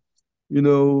today,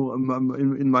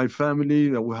 in my family,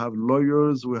 we have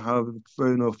lawyers, we have,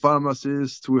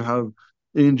 pharmacists, we have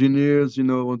engineers, and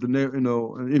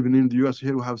even in the US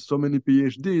here, we have so many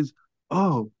PhDs.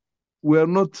 Oh, we are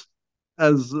not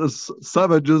as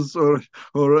savages or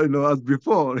as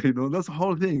before. That's the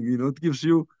whole thing. It gives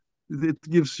you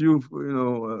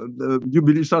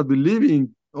start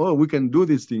believing, oh, we can do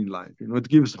this thing in life. It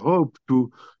gives hope to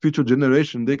future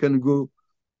generation. They can go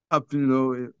up,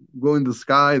 go in the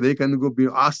sky. They can go be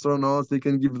astronauts. They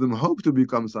can give them hope to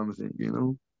become something,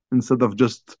 instead of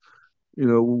just,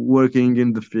 working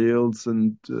in the fields.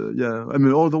 And yeah, I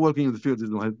mean, although working in the fields,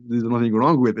 there's nothing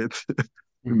wrong with it,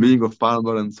 Hmm. being a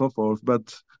farmer and so forth.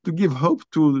 But to give hope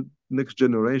to next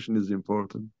generation is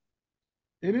important.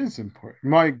 It is important.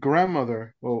 My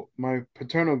grandmother, well, my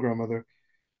paternal grandmother,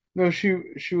 no, she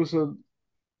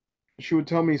would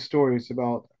tell me stories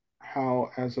about how,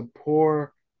 as a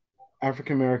poor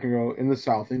African American girl in the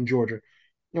South, in Georgia,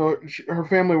 her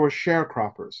family were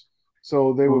sharecroppers.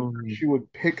 So Oh, she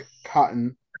would pick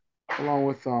cotton along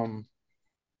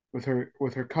with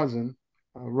her cousin,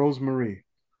 Rosemary.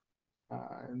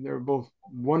 And they were both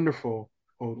wonderful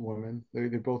old women. They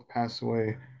both passed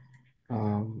away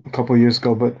a couple of years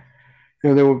ago, but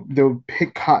they would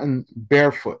pick cotton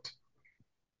barefoot.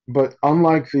 But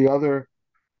unlike the other,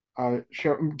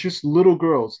 just little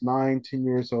girls, 9, 10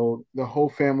 years old, the whole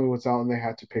family was out and they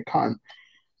had to pick cotton.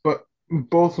 But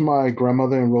both my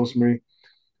grandmother and Rosemary,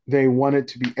 they wanted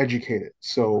to be educated,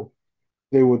 so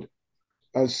they would,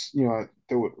 they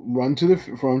would run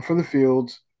for the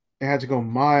fields. They had to go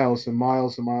miles and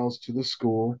miles and miles to the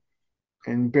school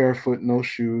and barefoot, no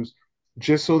shoes,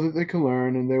 just so that they could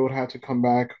learn. And they would have to come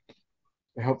back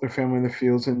and help their family in the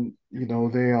fields. And they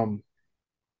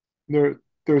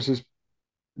there's this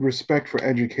respect for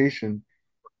education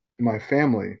in my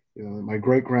family. My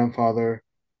great grandfather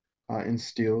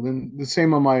instilled, and the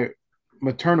same on my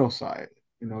maternal side.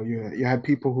 You had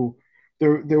people who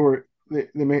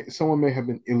someone may have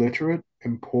been illiterate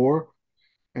and poor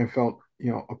and felt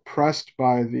oppressed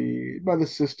by the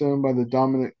system, by the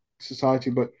dominant society,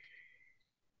 but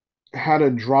had a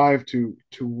drive to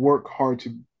work hard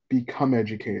to become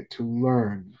educated, to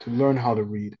learn how to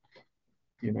read.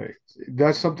 You know,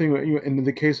 that's something that, in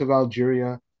the case of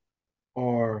Algeria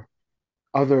or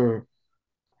other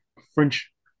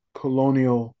French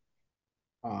colonial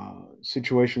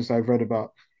situations I've read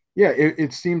about. Yeah,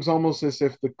 it seems almost as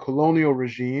if the colonial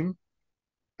regime,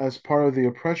 as part of the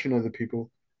oppression of the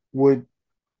people, would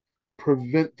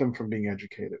prevent them from being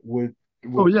educated. oh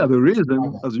Would yeah, the reason,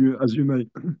 that. as you may,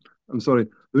 I'm sorry,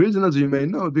 the reason, as you may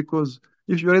know, because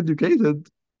if you're educated,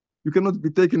 you cannot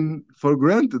be taken for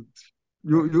granted.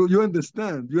 Right. You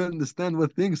understand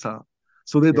what things are.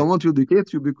 So they Yeah. don't want to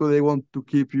educate you because they want to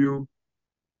keep you,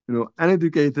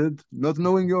 uneducated, not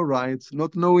knowing your rights,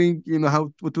 not knowing,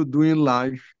 how what to do in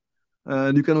life.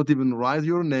 And you cannot even write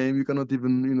your name. You cannot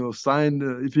even, sign.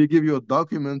 If you give you a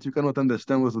document, you cannot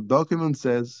understand what the document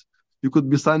says. You could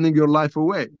be signing your life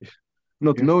away,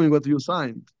 not Yeah. knowing what you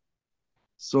signed.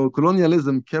 So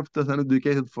colonialism kept us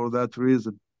uneducated for that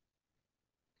reason.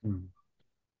 Mm.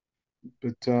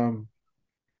 But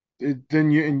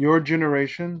then you in your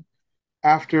generation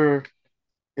after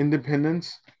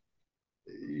independence,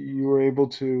 you were able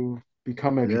to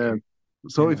become Yeah. educated.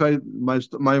 So if Yeah. I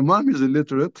my mom is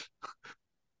illiterate,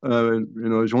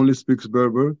 she only speaks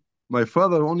Berber. My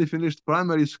father only finished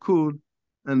primary school,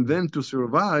 and then to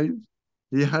survive,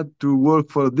 he had to work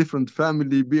for a different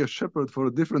family, be a shepherd for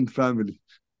a different family.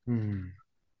 Hmm.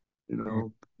 You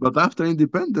know, but after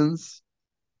independence,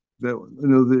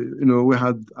 we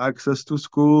had access to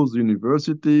schools,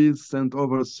 universities, sent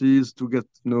overseas to get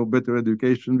better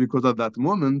education because at that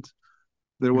moment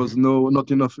there was Mhm.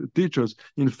 not enough teachers.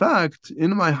 In fact,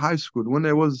 in my high school, when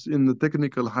I was in the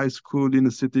technical high school in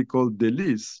a city called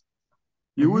Delis,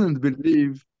 you Mhm. wouldn't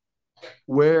believe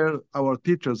where our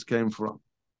teachers came from.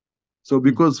 So Mhm.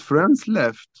 because France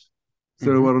left,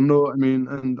 there Mhm. were no, I mean,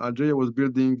 and Algeria was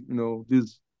building,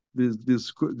 these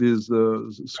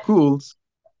schools.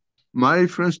 My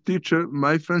French teacher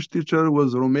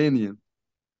was Romanian.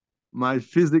 My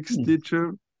physics Hmm.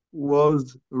 teacher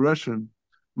was Russian.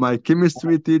 My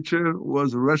chemistry teacher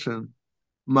was Russian.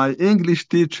 My English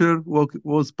teacher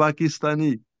was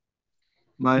Pakistani.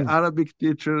 My Hmm. Arabic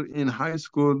teacher in high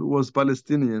school was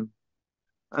Palestinian.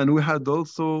 And we had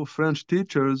also French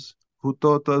teachers who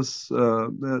taught us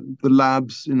the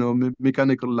labs,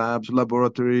 mechanical labs,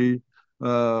 laboratory,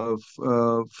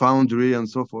 foundry, and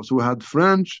so forth. So we had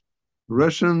French,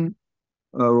 Russian,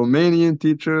 Romanian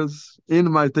teachers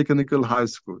in my technical high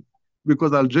school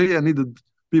because Algeria needed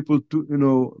people to,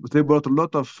 they brought a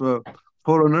lot of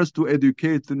foreigners to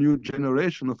educate the new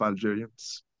generation of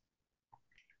Algerians.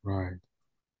 Right.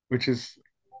 Which is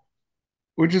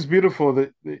which is beautiful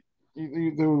that they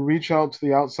will reach out to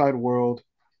the outside world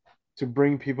to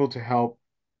bring people to help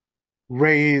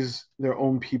raise their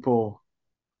own people,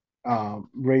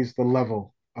 raise the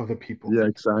level of the people. Yeah,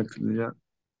 exactly. Yeah,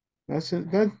 That's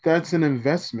an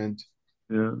investment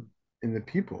yeah, in the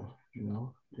people,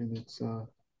 and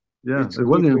yeah. it's It good.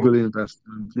 wasn't a good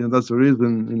investment. That's the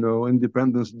reason,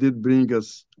 independence did bring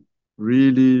us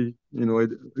really,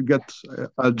 get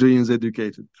Algerians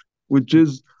educated, which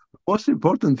is the most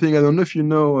important thing. I don't know if you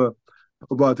know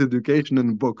about education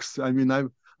and books. I mean,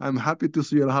 I'm happy to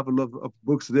see you have a lot of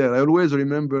books there. I always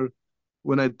remember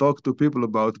when I talk to people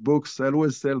about books, I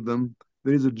always tell them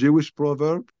there is a Jewish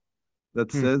proverb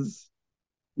that Hmm. says,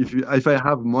 if I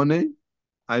have money,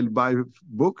 I'll buy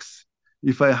books.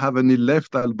 If I have any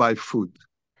left, I'll buy food.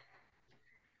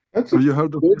 That's Have a you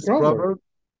heard of good this proverb. proverb?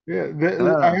 Yeah, I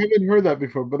Yeah, haven't heard that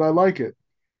before, but I like it.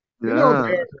 yeah,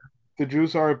 The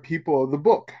Jews are a people of the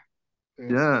book.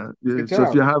 yeah. It's Yeah. good to So if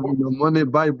have. you have money,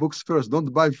 buy books first.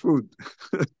 Don't buy food.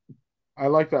 I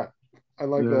like that. I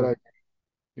like that.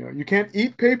 Yeah, You can't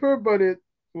eat paper, but it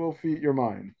will feed your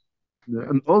mind. yeah. Yeah,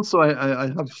 And also,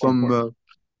 it's more important.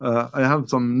 I have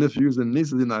some nephews and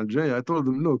nieces in Algeria. I told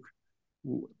them, look,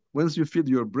 once you feed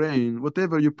your brain,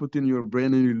 whatever you put in your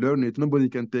brain and you learn it, nobody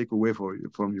can take away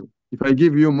from you. If I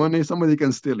give you money, somebody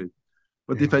can steal it.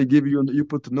 But if Yeah, I give you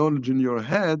put knowledge in your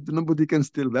head, nobody can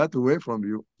steal that away from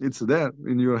you. It's there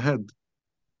in your head.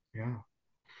 yeah.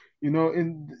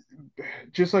 In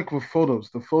just like with photos,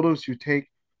 the photos you take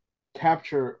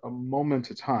capture a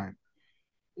moment of time.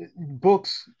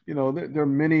 Books, there are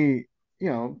many,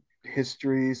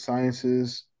 history,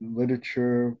 sciences,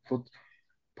 literature,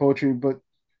 poetry, but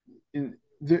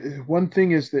one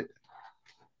thing is that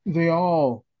they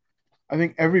all, I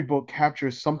think every book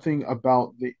captures something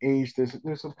about the age.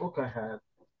 There's a book I had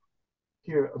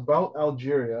here about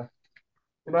Algeria,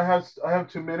 and I have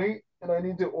too many, and I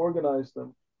need to organize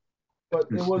them. But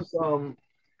it was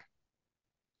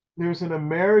there's an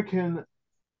American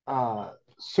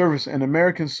service, an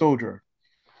American soldier.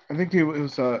 I think he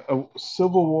was a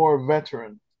Civil War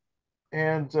veteran,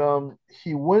 and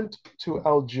he went to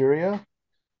Algeria.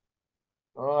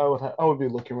 I would be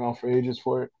looking around for ages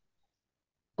for it,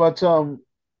 but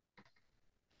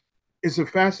it's a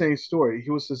fascinating story. He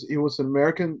was an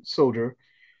American soldier.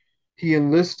 He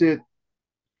enlisted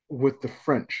with the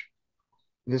French.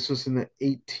 This was in the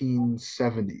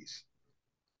 1870s.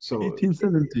 So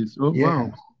 1870s. Oh, yeah,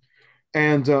 wow.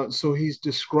 and so he's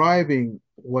describing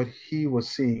what he was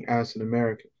seeing as an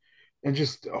American, and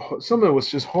just some of it was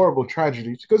just horrible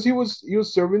tragedies because he was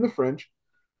serving the French.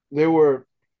 They were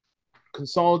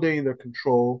consolidating their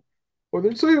control,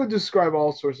 so he would describe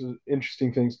all sorts of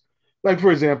interesting things. Like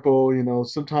for example,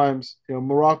 sometimes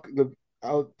Morocco,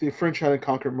 the French hadn't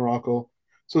conquered Morocco,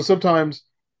 so sometimes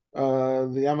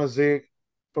the Amazigh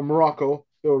from Morocco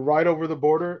they would ride over the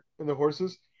border in the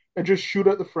horses and just shoot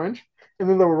at the French, and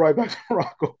then they would ride back to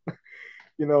Morocco.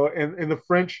 And the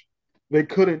French they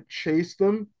couldn't chase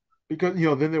them because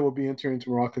then they would be entering into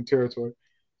Moroccan territory.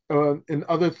 and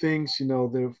other things,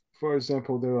 they're, for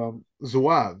example, they're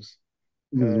Zouaves.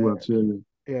 This is Uh, what, yeah,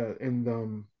 yeah,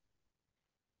 and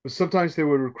but sometimes they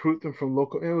would recruit them from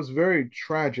local. And it was very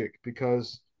tragic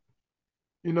because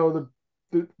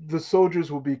the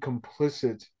soldiers would be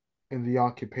complicit in the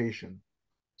occupation.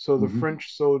 So the hmm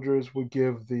French soldiers would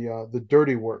give the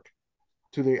dirty work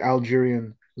to the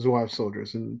Algerian Zouave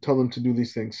soldiers and tell them to do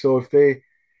these things. So if they,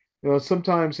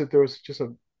 sometimes if there was just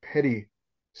a petty,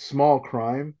 small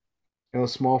crime, a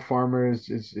small farmer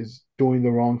is doing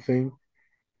the wrong thing,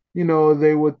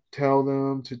 they would tell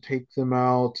them to take them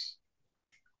out,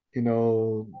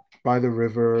 by the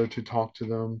river to talk to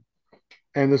them.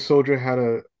 And the soldier had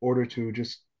a order to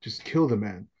just kill the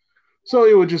man. So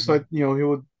he would just like, he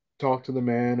would talk to the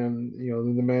man and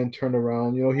then the man turned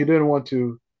around. He didn't want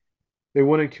to, they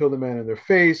wouldn't kill the man in their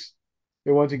face.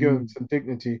 They wanted to give him hmm some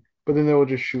dignity, but then they would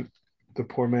just shoot the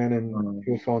poor man and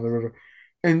he would fall in the river.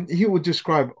 And he would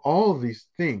describe all of these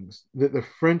things that the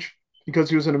French, because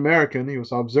he was an American, he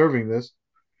was observing this.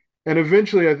 And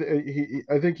eventually,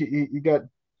 I think he got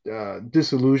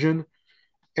disillusioned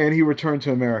and he returned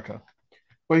to America.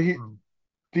 But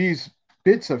these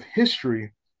bits of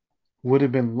history would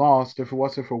have been lost if it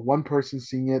wasn't for one person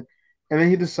seeing it. And then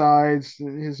he decides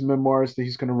in his memoirs that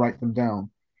he's going to write them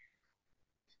down.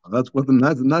 That's what the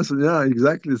nice, yeah,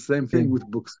 exactly the same Yeah. thing with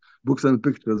books and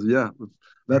pictures. Yeah,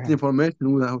 that Yeah.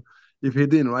 information would have, if he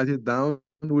didn't write it down,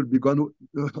 would be gone.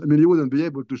 I mean, you wouldn't be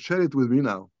able to share it with me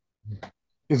now.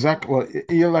 Exactly. Well,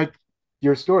 you're like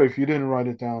your story. If you didn't write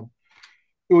it down,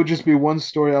 it would just be one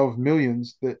story out of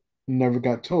millions that never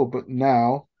got told. But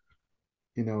now,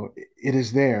 it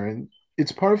is there and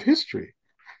it's part of history.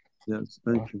 Yes,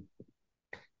 Uh, thank you.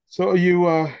 so you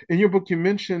in your book you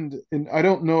mentioned, and I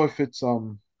don't know if it's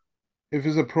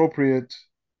appropriate,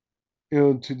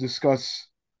 to discuss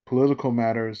political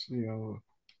matters, you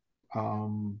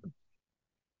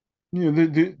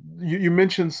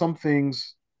mentioned some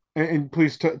things, and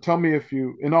please tell me if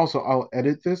you, and also I'll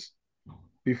edit this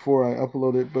before I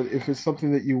upload it, but if it's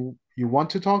something that you want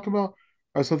to talk about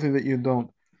or something that you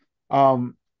don't,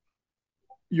 um,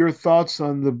 your thoughts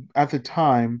on the at the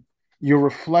time you're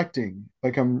reflecting,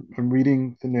 like I'm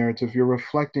reading the narrative, you're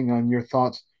reflecting on your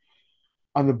thoughts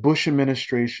on the Bush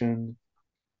administration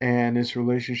and its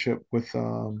relationship with the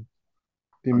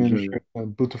Algeria.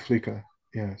 administration Bouteflika.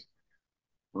 Yes,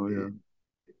 Oh yeah,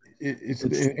 it's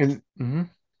it's and mhm,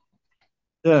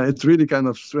 yeah, it's really kind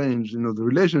of strange. The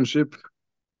relationship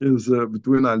is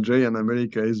between Algeria and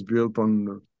America is built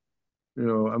on.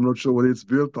 I'm not sure what it's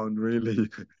built on really.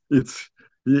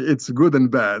 It's good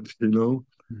and bad.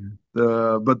 mhm,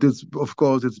 But it's of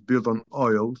course it's built on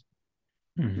oil.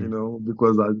 mhm,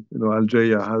 Because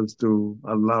Algeria has to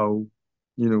allow,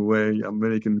 in a way,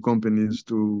 American companies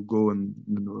to go and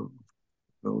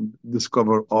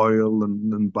discover oil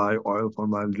and buy oil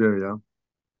from Algeria.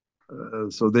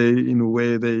 So they, in a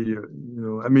way,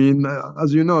 I mean,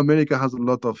 as you know, America has a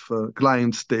lot of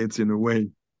client states in a way,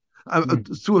 mhm,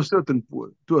 to a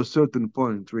certain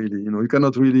point, really. You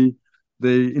cannot really,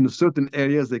 they in certain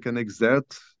areas they can exert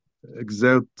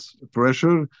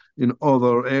pressure. In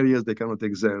other areas they cannot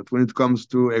exert. When it comes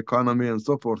to economy and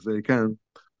so forth, they can.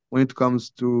 When it comes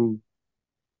to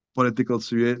political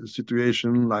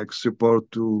situation like support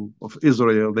of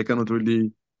Israel, they cannot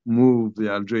really move the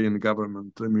Algerian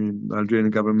government. I mean, the Algerian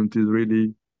government is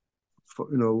really,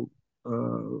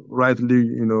 rightly,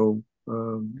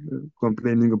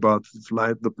 complaining about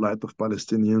the plight of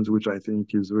Palestinians, which I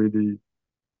think is really,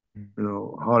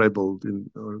 horrible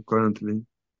currently.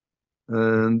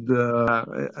 And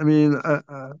I mean,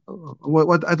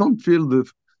 what I don't feel the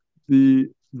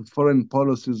foreign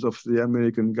policies of the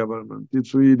American government.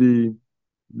 It's really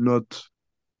not,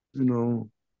 you know,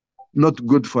 not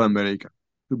good for America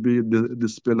to be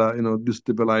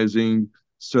destabilizing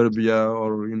Serbia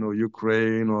or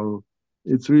Ukraine, or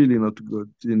it's really not good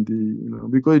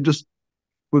because it just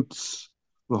puts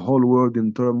the whole world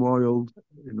in turmoil.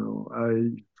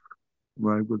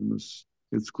 My goodness,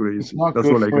 it's it's crazy. not That's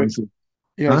good all I for can say.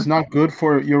 yeah, Huh? it's not good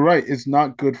for, you're right, it's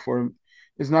not good for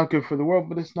the world,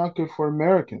 but it's not good for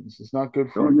Americans, it's not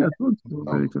good for Oh yes, Americans. not for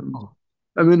Oh, Americans. oh.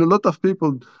 I mean, a lot of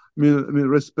people, I mean,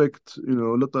 respect, a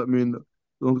lot of, I mean,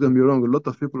 don't get me wrong, a lot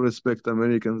of people respect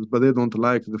Americans, but they don't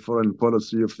like the foreign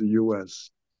policy of the US.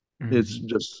 It's Mhm.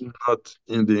 just not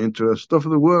in the interest of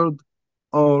the world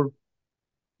or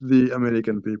the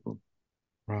American people.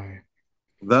 Right.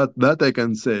 That I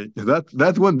can say.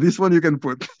 This one you can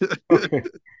put. Okay.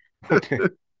 Okay.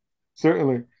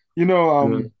 Certainly. You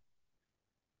know,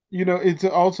 Yeah, it's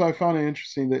also, I found it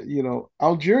interesting that,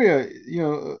 Algeria,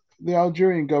 the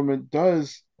Algerian government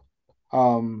does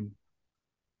um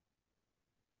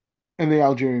and the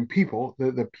Algerian people,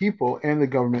 the people and the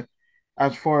government,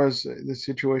 as far as the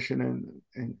situation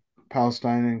in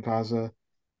Palestine and Gaza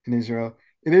and Israel.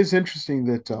 It is interesting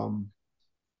that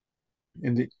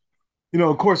in the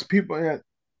of course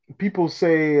people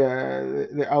say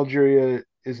that Algeria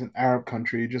is an Arab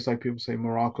country, just like people say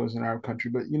Morocco is an Arab country.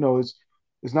 But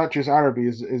it's not just Araby;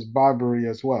 it's Barbary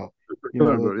as well. The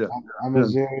Berber, yeah, yeah,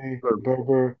 Amazigh, Berber.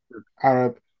 Berber,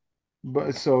 Arab.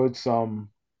 But so it's I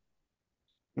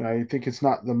think it's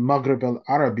not the Maghreb al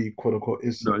Arabi, quote unquote.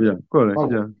 It's No, yeah, correct, Maghreb.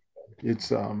 yeah.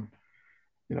 It's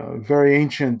very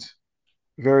ancient,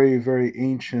 very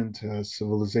ancient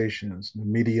civilizations.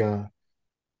 Numidia,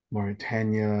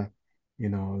 Mauritania.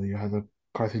 You have the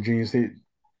Carthaginians.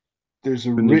 There's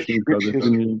a Phoenician, rich history.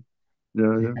 Carthaginian,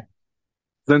 yeah, Yeah. yeah.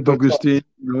 Saint But Augustine,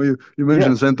 you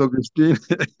mentioned yes, Saint Augustine.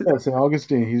 yes, and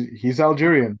Augustine. He's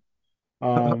Algerian.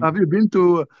 Have Um, you been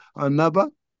to Naba?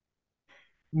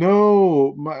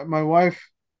 no, my wife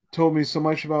told me so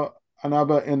much about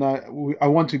Anaba, and I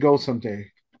want to go someday.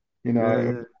 Yeah,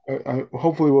 yeah,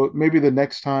 Hopefully, maybe the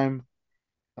next time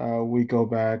we go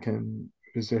back and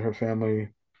visit her family,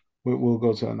 we'll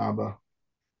go to Anaba.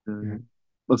 yeah, Yeah. yeah.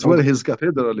 That's I was, where his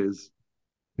cathedral is.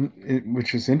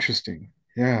 which is interesting.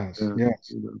 Yes, Yeah,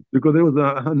 yes, because there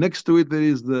was next to it there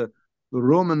is the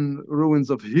Roman ruins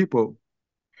of Hippo,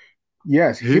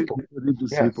 yes. Hippo.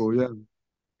 religious Yes, Hippo. Yeah,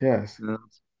 yes. yeah,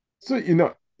 So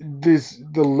this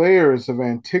the layers of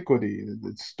antiquity,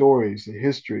 the stories, the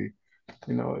history.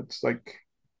 It's like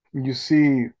you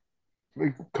see.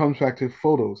 It comes back to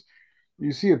photos.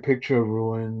 You see a picture of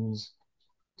ruins,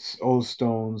 old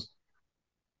stones,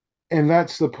 and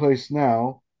that's the place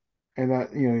now, and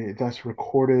that's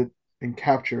recorded and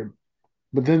captured.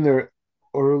 But then there are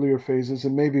earlier phases,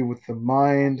 and maybe with the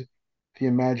mind, the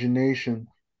imagination,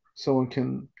 someone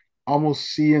can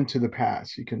almost see into the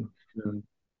past. You can yeah.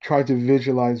 try to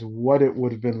visualize what it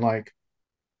would have been like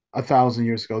 1,000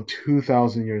 years ago,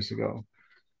 2,000 years ago.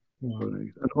 Yeah.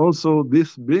 Correct. And also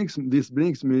this brings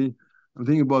me. I'm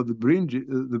thinking about the bridging,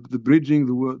 the bridging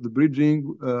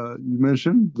you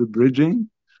mentioned, the bridging.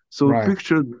 So Right.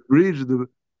 picture bridge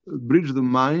the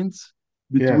minds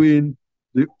Yes. between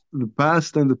the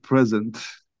past and the present.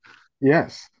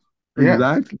 Yes. Yes.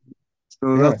 Exactly.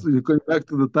 So Yeah. that's you going back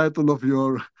to the title of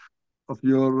your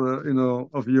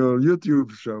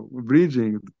YouTube show,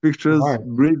 bridging pictures, Right.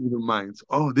 bridge the minds.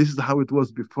 Oh, this is how it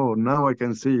was before. Now I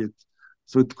can see it.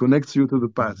 So it connects you to the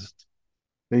past.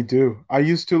 They do. I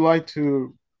used to like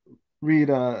to read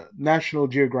National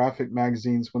Geographic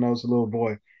magazines when I was a little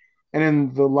boy, and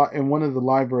in one of the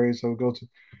libraries I would go to,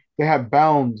 they had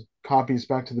bound copies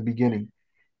back to the beginning.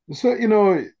 So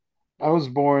I was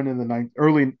born in the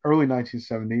early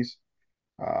 1970s,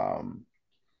 um,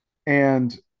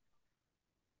 and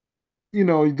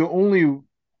the only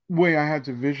way I had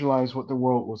to visualize what the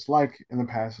world was like in the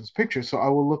past is pictures. So I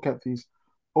will look at these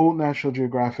old National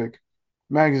Geographic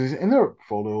magazines, and there are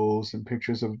photos and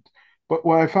pictures of. But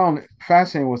what I found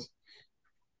fascinating was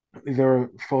there are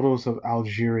photos of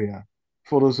Algeria,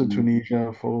 photos of Mm,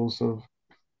 Tunisia, photos of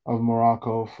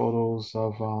Morocco, photos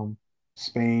of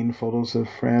Spain, photos of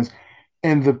France,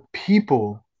 and the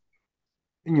people,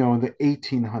 in the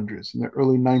 1800s, in the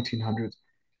early 1900s,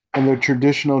 and their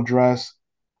traditional dress,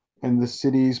 and the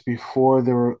cities before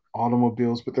there were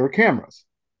automobiles, but there were cameras.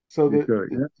 So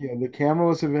correct. Yeah. the camera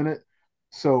was in it.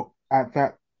 So at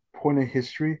that point in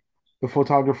history, the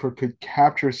photographer could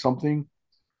capture something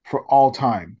for all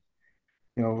time,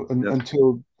 Yes.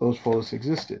 until those photos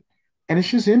existed. And it's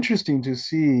just interesting to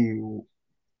see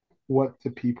what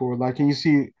the people were like. And you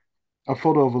see a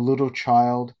photo of a little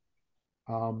child.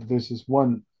 There's this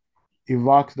one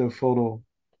evocative photo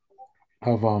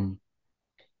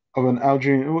of an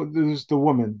Algerian. There's the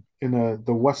woman in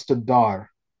the Western Dar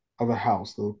of a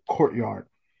house, the courtyard,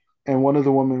 and one of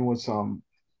the women was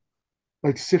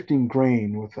like sifting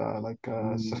grain with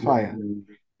Yeah, Safaya, yeah,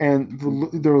 and yeah.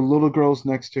 there were little girls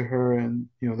next to her, and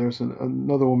there's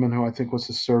another woman who I think was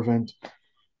a servant,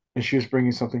 and she was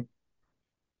bringing something.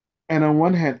 And on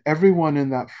one hand, everyone in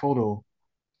that photo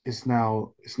is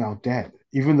now dead.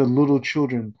 Even the little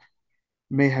children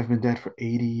may have been dead for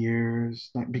 80 years,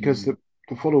 like, because Mm. the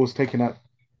photo was taken at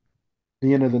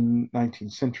the end of the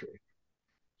 19th century.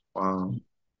 Wow.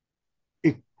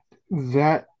 It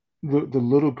that the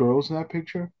little girls in that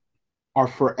picture are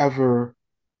forever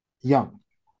young.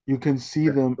 You can see Yeah,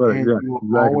 them, correct. and Yeah, you will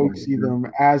exactly. always see Yeah,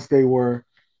 them as they were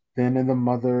then, and the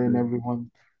mother and yeah,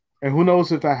 everyone. And who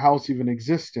knows if that house even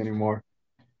exists anymore?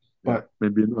 yeah. But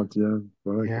Maybe not. Yeah,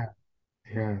 correct. yeah,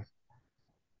 yeah.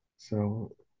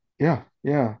 So yeah,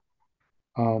 yeah.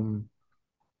 Um,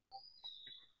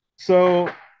 so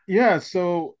yeah,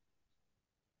 so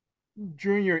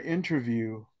during your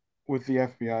interview with the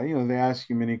FBI, they ask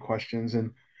you many questions,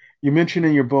 and you mentioned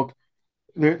in your book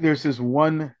there's this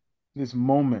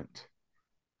moment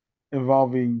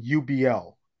involving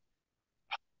UBL,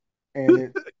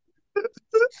 and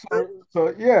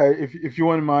so yeah, if you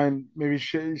wouldn't mind maybe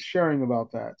sharing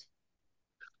about that.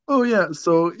 Oh yeah,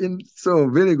 so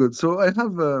very good. So I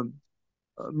have a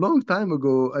long time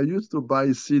ago, I used to buy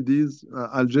CDs,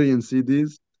 Algerian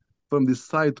CDs, from this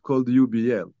site called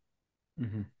UBL,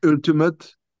 Hmm.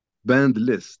 Ultimate Band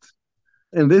List.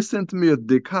 And they sent me a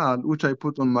decal, which I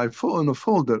put on my phone, a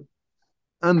folder.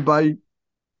 And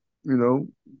you know,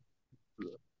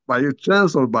 by a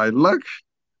chance or by luck,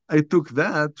 I took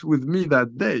that with me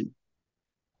that day.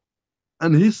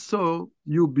 And he saw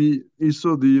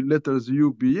the letters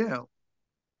UBL.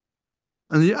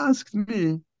 And he asked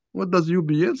me, what does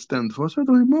UBL stand for? So I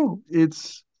told him, oh,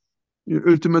 it's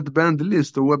Ultimate Band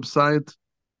List, a website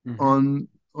Hmm. on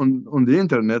the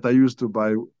internet. I used to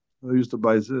buy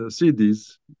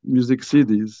CDs, music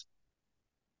CDs.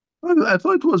 I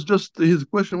thought it was just his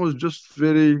question was just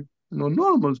very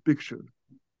normal picture.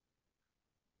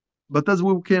 But as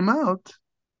we came out,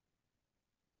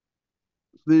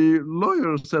 the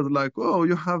lawyer said like, "Oh,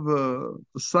 you have a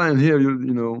sign here.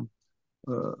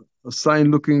 A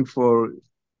sign looking for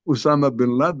Osama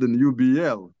bin Laden,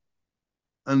 UBL."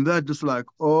 And that just like,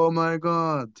 oh my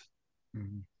God.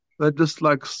 Hmm. That just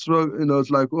like struck, it's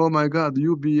like, oh my God,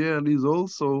 UBL is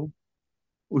also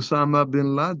Osama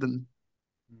bin Laden.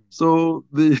 So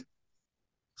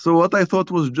what I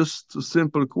thought was just a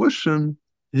simple question,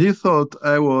 he thought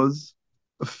I was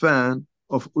a fan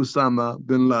of Osama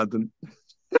bin Laden.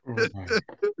 Right.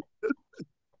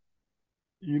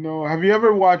 Have you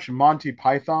ever watched Monty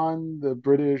Python, the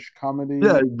British Yeah, comedy?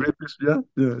 British. Yeah,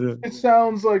 yeah, yeah. It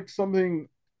sounds like something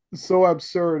so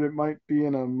absurd it might be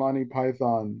in a Monty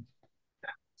Python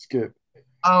skit.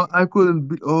 I couldn't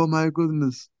be. Oh my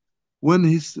goodness. When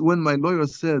my lawyer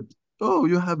said, "Oh,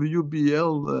 you have a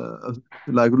UBL,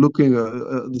 like looking,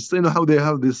 how they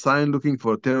have this sign looking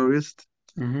for terrorists."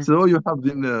 Hmm. So you have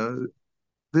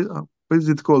what is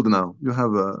it called now? You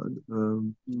have a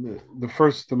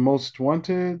The most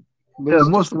wanted yeah, list.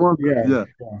 most wanted. Yeah, Yeah,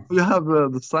 yeah, you have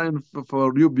the sign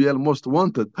for UBL most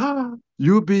wanted.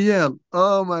 UBL.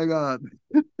 Oh my God.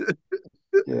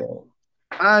 yeah.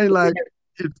 I like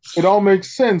It it's all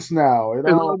makes sense now. It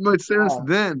it all all, made sense ah,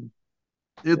 then.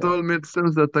 It yeah, all made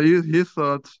sense that he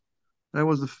thought I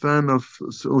was a fan of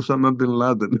Osama bin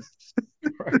Laden.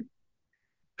 right.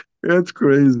 That's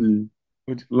crazy.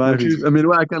 Life Which is, is, I mean,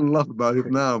 well, I can laugh about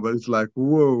it now, but it's like,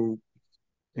 whoa.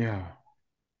 yeah.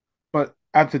 But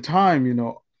at the time,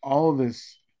 all of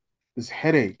this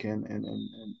headache and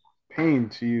pain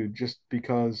to you just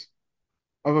because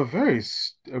of a very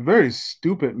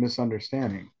stupid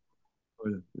misunderstanding. Oh,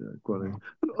 yeah, yeah, correct. Mhm.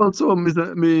 But also, I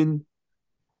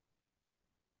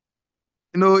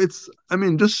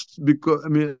mean, just because,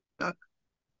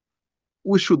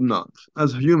 we should not,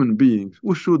 as human beings,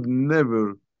 we should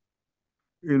never,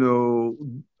 you know,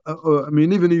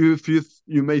 even if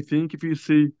you may think if you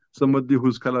see somebody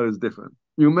whose color is different,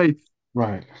 you may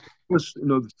Right.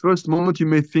 the first moment you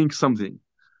may think something,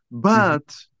 Hmm.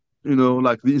 but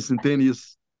like the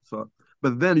instantaneous thought.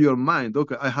 But then your mind,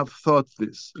 okay, I have thought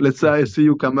this. Let's say I see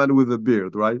you, Kamal, with a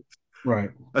beard, right?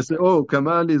 Right. I say, oh,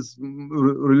 Kamal is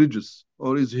religious,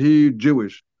 or is he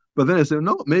Jewish? But then I say,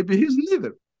 no, maybe he's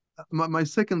neither. My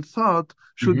second thought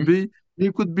should Hmm. be,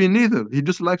 he could be neither. He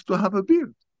just likes to have a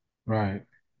beard, Right.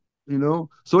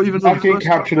 So even though the That can first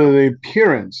capture the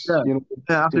appearance. yeah.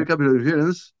 Yeah, after Yeah. a couple of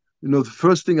years, the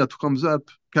first thing that comes up,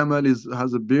 Kamal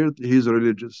has a beard, he's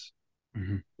religious.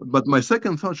 Hmm. But my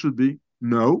second thought should be,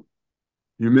 no,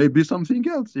 he may be something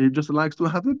else. He just likes to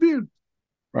have a beard.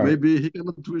 Right. Maybe he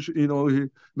cannot wish,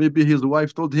 maybe his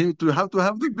wife told him to have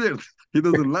the beard. He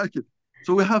doesn't like it. So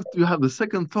we have to have the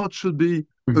second thought should be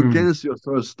Hmm. against your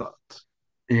first thought.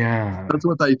 Yeah. That's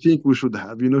what I think we should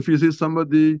have. If you see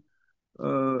somebody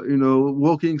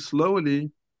walking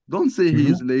slowly, don't say he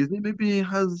is Hmm. lazy. Maybe he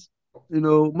has,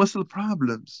 muscle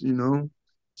problems.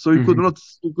 So Hmm. you could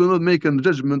not make a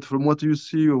judgment from what you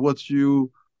see or what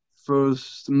you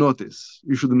first notice.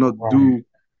 You should not Right. do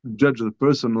judge the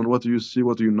person on what you see,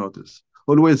 what you notice.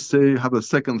 Always say, have a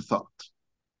second thought.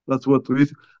 That's what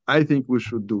I think we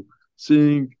should do.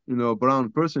 Seeing, a brown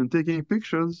person taking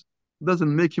pictures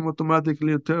doesn't make him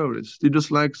automatically a terrorist. He just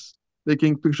likes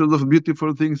taking pictures of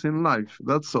beautiful things in life.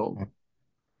 That's all.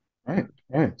 Right.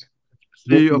 Right.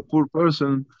 See a poor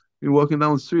person walking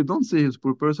down the street, don't say he's a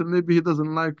poor person. Maybe he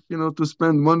doesn't like, to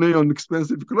spend money on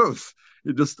expensive clothes.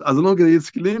 It just, as long as it's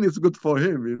clean, it's good for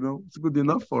him, It's good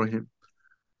enough for him.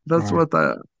 That's Right.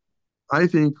 what I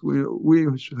think we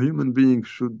human beings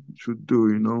should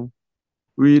do,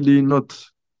 really not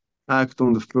act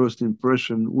on the first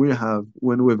impression we have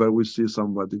whenever we see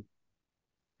somebody.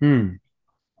 Hmm.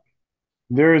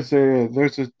 There's a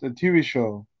TV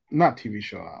show, not TV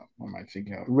show. What am I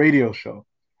thinking of? Radio show.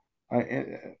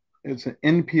 It's an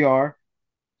NPR.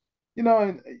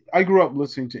 I grew up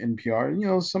listening to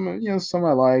NPR. Some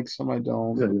I like, some I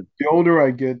don't. Yeah, yeah. The older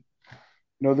I get,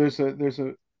 there's a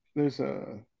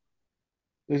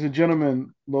there's a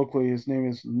gentleman locally. His name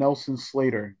is Nelson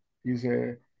Slater. He's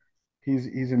a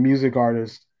he's a music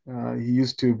artist. He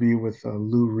used to be with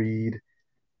Lou Reed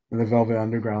and the Velvet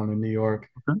Underground in New York.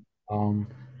 Okay. Um,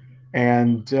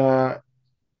 and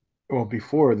well,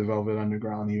 before the Velvet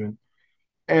Underground even.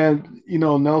 And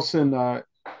Nelson,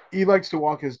 he likes to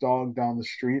walk his dog down the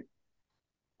street.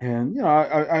 And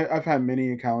I've had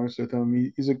many encounters with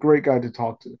him. He's a great guy to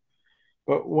talk to.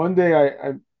 But one day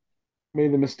I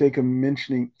made the mistake of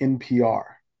mentioning NPR,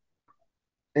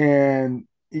 and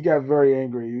he got very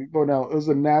angry. But now it was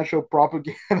a national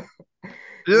propaganda.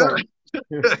 Yeah.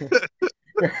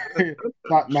 Like,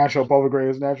 not national public radio,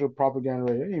 it's national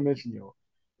propaganda radio. And he mentioned,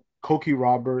 Cokie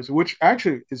Roberts, which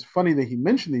actually is funny that he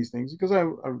mentioned these things because I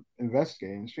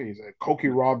investigated. And he's like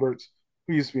Cokie Roberts,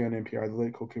 who used to be on NPR, the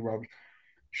late Cokie Roberts.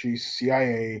 She's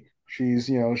CIA. She's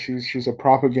a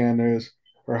propagandist.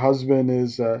 Her husband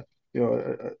is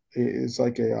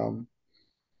like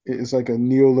a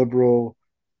neoliberal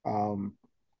um,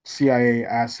 CIA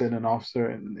asset and officer.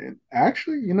 And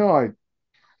actually,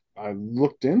 I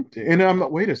looked into, and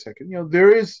I'm wait a second.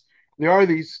 There are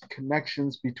these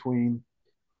connections between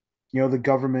the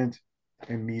government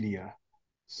and media.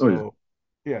 Oh yeah. So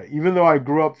yeah, even though I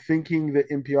grew up thinking that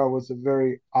NPR was a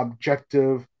very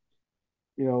objective,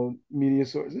 media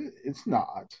source, it's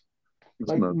not It's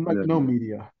like not. like Yeah, no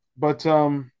media. But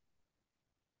I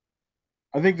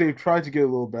think they've tried to get a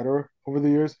little better over the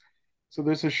years. So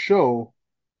there's a show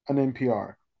on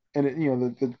NPR,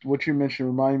 and what you mentioned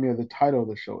reminded me of the title of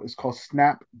the show. It's called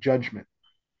Snap Judgment,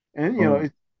 and Oh,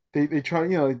 they try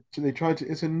they try to.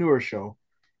 It's a newer show.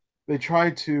 They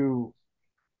try to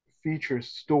feature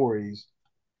stories,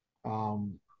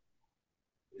 um,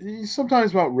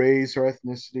 sometimes about race or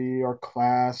ethnicity or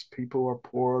class, people are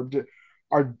poor,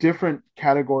 are different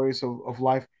categories of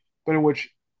life, but in which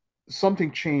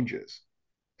something changes.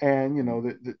 And,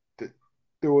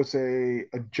 there was a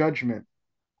judgment,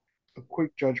 a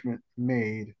quick judgment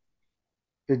made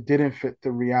that didn't fit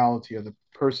the reality of the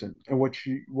person. And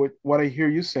what I hear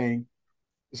you saying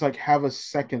is like have a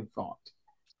second thought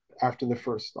after the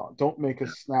first thought. Don't make a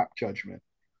snap judgment.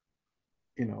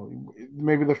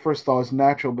 Maybe the first thought is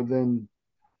natural, but then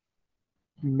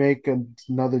make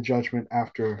another judgment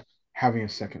after having a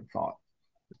second thought.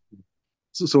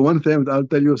 so one time I'll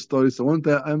tell you a story. So one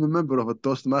time I'm a member of a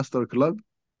Toastmaster club.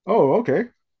 Oh, okay.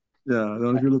 Yeah, I don't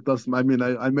know if you know Toast. I mean,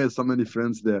 I made so many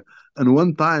friends there. And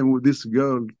one time with this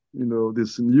girl,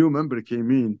 this new member came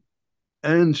in,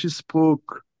 and she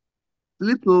spoke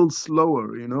little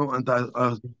slower, and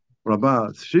I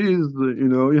Rabat, she's,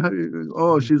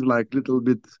 oh, she's like little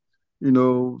bit,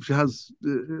 she has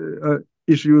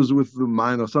issues with the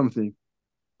mind or something.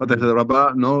 But I said, Mm.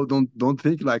 Rabat, no, don't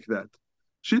think like that.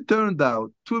 She turned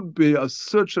out to be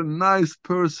such a nice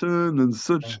person and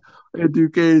such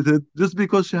educated. Just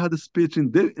because she had a speech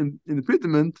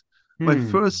impediment, my Hmm.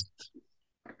 first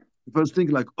thing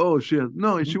like, oh,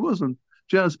 no, she wasn't.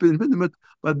 She had a speech impediment,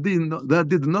 but that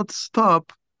did not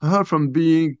stop her from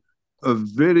being a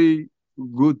very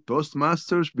good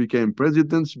Toastmaster. She became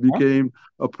president. She Huh? became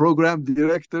a program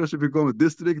director. She became a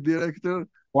district director.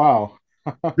 Wow.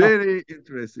 Very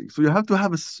interesting. So you have to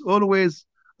have always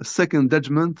a second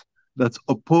judgment that's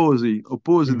opposing the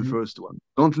Mhm. first one.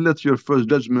 Don't let your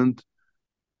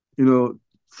you know,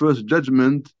 first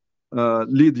judgment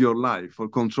lead your life or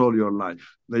control your life.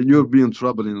 Then you'll be in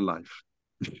trouble in life.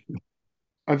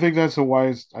 I think that's a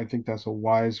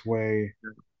wise way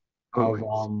of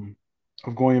Always.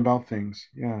 going about things.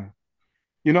 Yeah.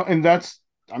 And that's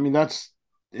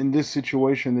in this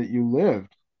situation that you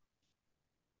lived,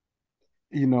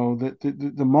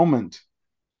 the moment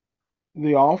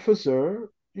the officer,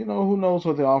 who knows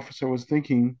what the officer was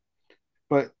thinking,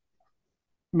 but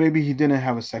maybe he didn't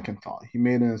have a second thought. He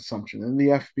made an assumption. And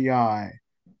the FBI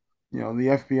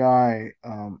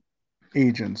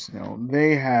agents,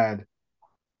 they had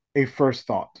a first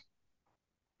thought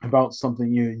about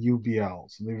something, UBL,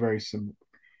 something very similar.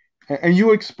 And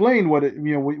you explained what it,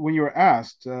 when you were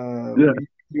asked, Yeah.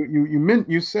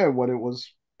 you said what it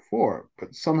was for,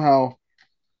 but somehow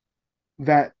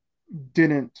that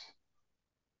didn't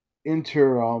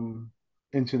enter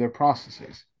into their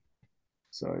processes.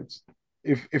 So it's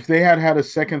if they had had a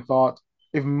second thought,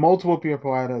 if multiple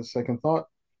people had a second thought,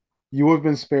 you would have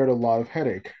been spared a lot of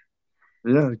headache.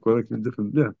 Yeah, correctly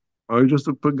different. Yeah. Or just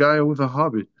a guy with a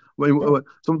hobby. Yeah.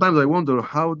 Sometimes I wonder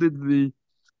how did the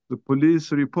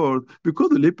police report, because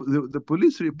the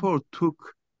police report took,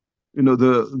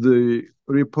 the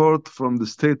report from the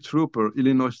state trooper,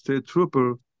 Illinois state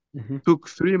trooper, Hmm. took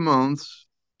 3 months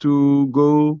to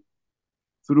go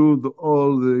through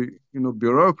all the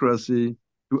bureaucracy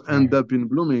to end Right. up in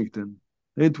Bloomington.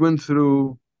 It went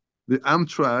through the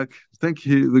Amtrak. I think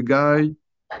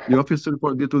the officer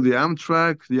reported to the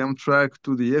Amtrak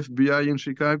to the FBI in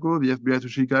Chicago, the FBI to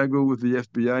Chicago with the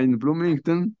FBI in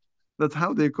Bloomington. That's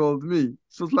how they called me.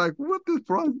 So it's like, what is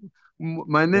problem?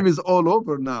 My name is all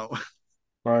over now.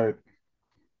 Right.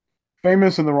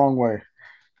 Famous in the wrong way.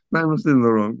 I was in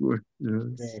the wrong way.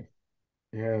 Yes. Yeah.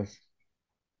 Yes.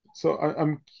 So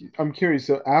I'm curious.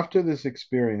 So after this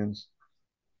experience,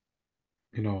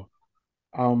 you know,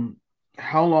 um,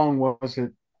 how long was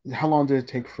it? How long did it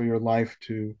take for your life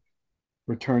to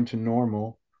return to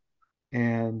normal?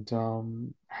 And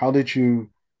how did you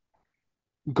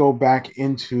go back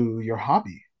into your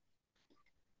hobby?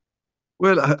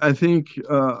 Well, I think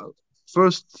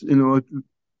first,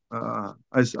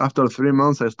 after 3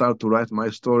 months, I started to write my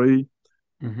story,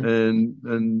 Hmm. and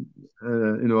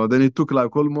then it took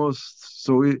like almost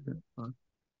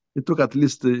it took at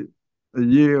least a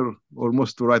year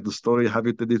almost to write the story, have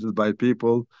it edited by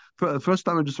people. First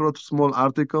time I just wrote a small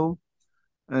article,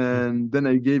 and then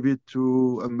I gave it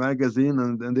to a magazine,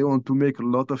 and they want to make a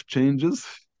lot of changes.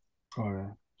 Oh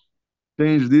yeah.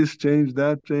 Change this, change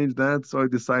that, change that. So I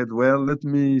decide, well, let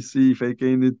me see if I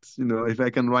can if I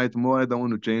can write more. I don't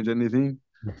want to change anything.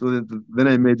 So then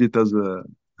I made it as a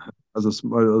as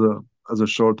a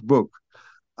short book.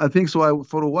 I think so.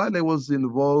 For a while I was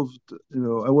involved.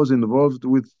 I was involved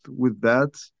with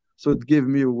that. So it gave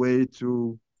me a way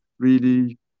to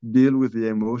really deal with the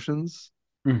emotions.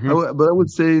 Hmm. But I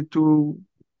would say uh,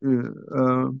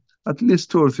 uh, at least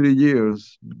 2 or 3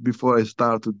 years before I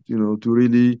started, to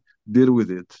really deal with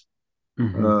it.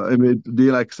 Hmm. I mean,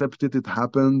 they'll accept it. It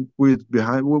happened with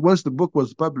behind. Once the book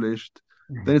was published,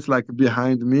 then it's like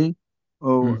behind me.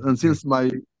 Oh, and Hmm. since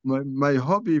my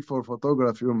hobby for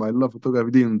photography or my love of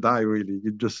photography didn't die really,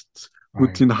 it just put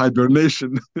Right. in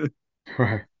hibernation.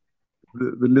 Right.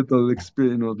 The little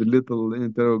experience, the little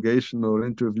interrogation or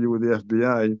interview with the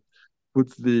FBI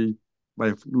puts the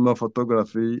my love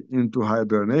photography into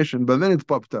hibernation. But then it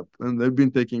popped up, and I've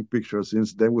been taking pictures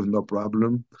since then with no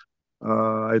problem.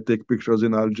 I take pictures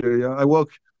in Algeria.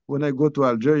 When I go to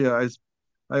Algeria,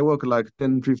 I walk like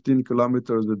 10, 15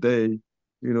 kilometers a day,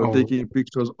 Oh, taking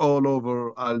pictures all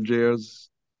over Algiers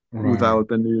right. without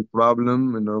any problem.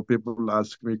 People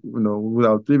ask me,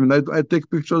 without even, I take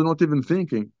pictures not even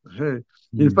thinking. Hey,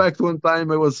 in Mm. fact, one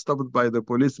time I was stopped by the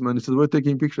policeman. He said, we're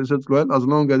taking pictures. I said, well, as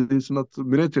long as it's not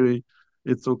military,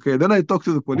 it's okay. Then I talked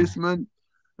to the policeman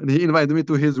and he invited me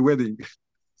to his wedding.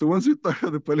 So once you talk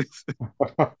to the police,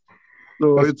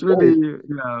 so That's it's great. really,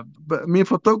 yeah. But I mean,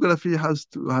 photography has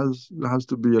to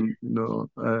be,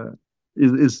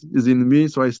 is in me.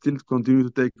 So I still continue to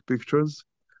take pictures,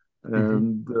 Hmm.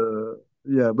 and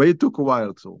yeah. But it took a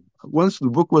while. So once the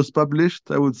book was published,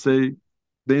 I would say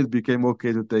then it became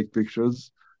okay to take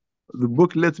pictures. The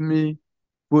book let me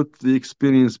put the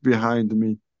experience behind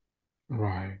me.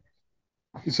 Right.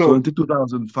 So So, until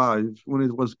 2005, when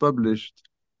it was published,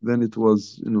 then it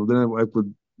was, then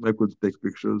I could take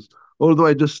pictures.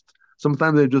 Although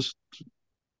sometimes I just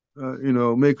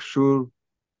make sure,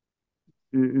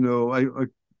 I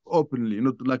openly,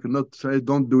 not I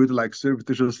don't do it like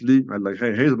surreptitiously. I like,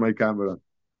 hey, here's my camera.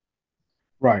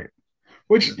 right. Yeah,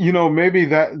 Which, maybe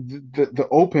that the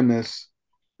openness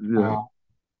yeah, uh,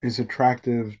 is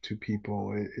attractive to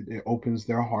people. It opens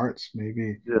their hearts,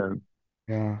 maybe. yeah.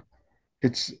 Yeah.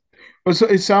 It's, but so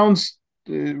it sounds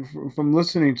from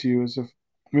listening to you as if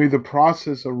maybe the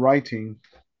process of writing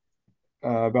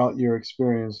about your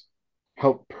experience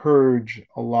helped purge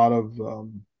a lot of,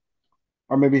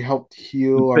 or maybe helped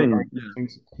heal The or pain. Yeah,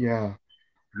 things. Yeah.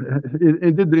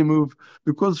 it did remove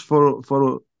because for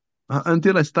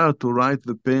until I started to write,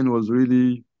 the pain was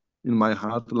really in my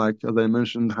heart. Like as I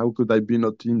mentioned, how could I be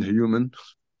not inhuman?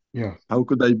 Yeah. How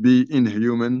could I be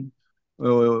inhuman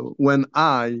when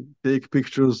I take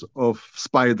pictures of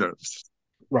spiders?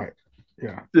 Right.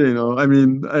 Yeah. I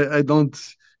mean, I don't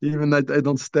even I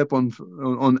don't step on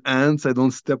ants. I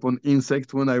don't step on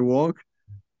insects when I walk.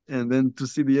 And then to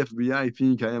see the FBI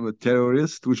think I am a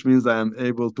terrorist, which means I am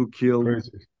able to kill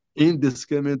Crazy.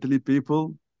 indiscriminately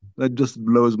people, that just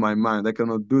blows my mind. I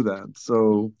cannot do that.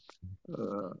 So,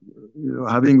 uh,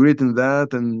 having written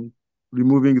that and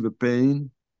removing the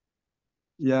pain.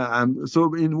 Yeah,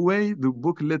 so in a way, the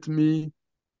book let me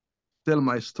tell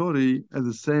my story at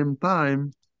the same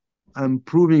time. I'm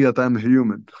proving that I'm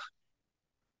human.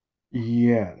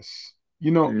 Yes.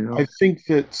 You know, I think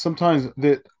that sometimes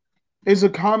that is a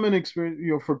common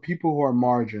experience, for people who are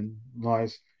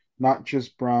marginalized, not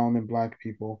just brown and black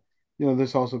people.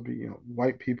 There's also be,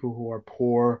 white people who are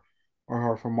poor or who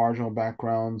are from marginal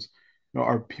backgrounds,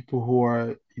 are people who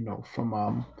are,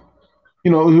 from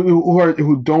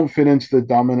who don't fit into the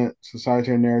dominant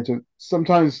societary narrative.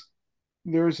 Sometimes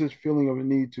there is this feeling of a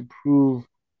need to prove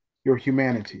your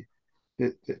humanity,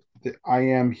 that I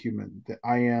am human, that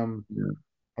I am yeah,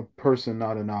 a person,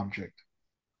 not an object.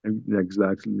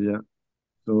 exactly. Yeah.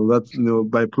 So that's,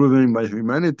 by proving my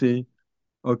humanity.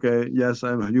 Okay, yes,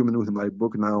 I'm a human with my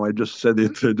book now. I just said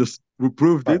it. I just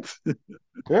proved Right. it.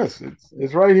 Yes,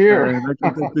 it's right here. And I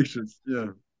can take pictures. Yeah.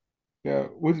 Yeah,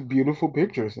 with beautiful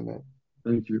pictures in it.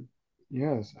 Thank you.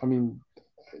 Yes, I mean,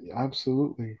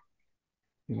 absolutely.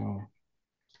 You know,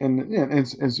 and yeah,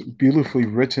 it's beautifully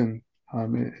written.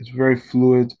 It's very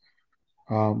fluid.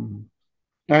 Um,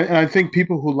 and I think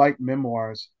people who like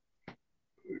memoirs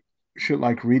should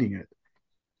like reading it.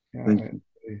 Yeah, Thank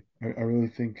you. I really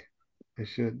think they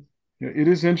should. It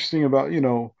is interesting about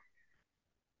your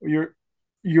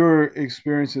your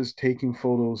experiences taking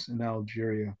photos in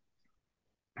Algeria.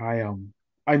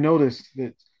 I noticed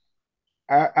that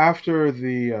after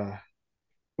the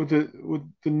with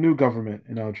the new government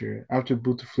in Algeria, after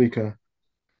Bouteflika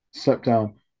stepped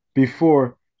down,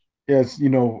 before, yes,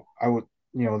 I would,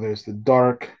 there's the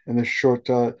dark and the short,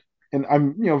 and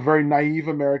I'm, very naive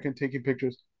American taking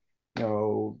pictures. You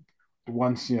know,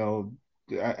 once,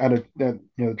 at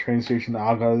the train station,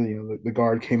 Aga, the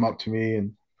guard came up to me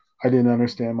and I didn't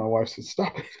understand. My wife said,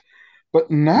 "Stop it." But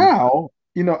Mm. now,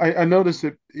 I noticed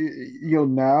that,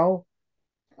 now,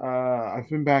 I've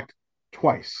been back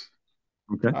twice,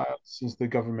 Okay. since the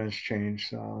government's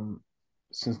changed,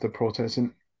 since the protests,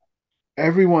 and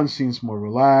everyone seems more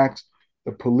relaxed.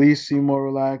 The police seem more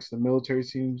relaxed. The military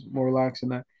seems more relaxed,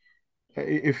 and that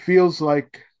it feels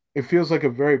like a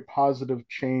very positive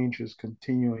change is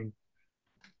continuing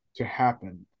to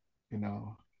happen. You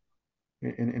know,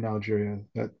 in Algeria,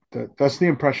 that's the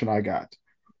impression I got.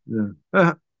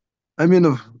 Yeah. I mean,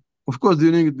 of course,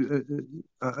 during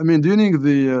I mean,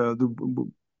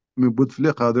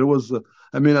 Bouteflika, there was,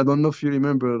 I mean, I don't know if you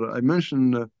remember, I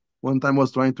mentioned one time I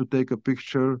was trying to take a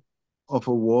picture of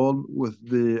a wall with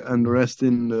the unrest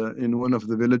in one of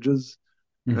the villages.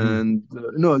 Mm-hmm. And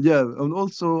no, yeah, and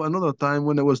also another time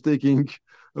when I was taking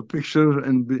a picture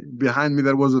and behind me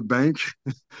there was a bank.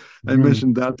 I Mm-hmm.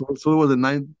 mentioned that also. It was a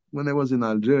night when I was in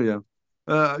Algeria.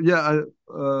 Yeah,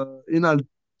 in Al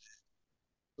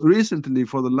recently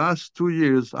for the last 2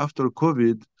 years after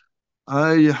COVID,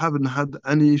 I haven't had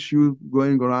any issue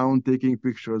going around taking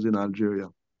pictures in Algeria.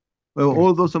 Well,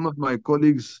 although some of my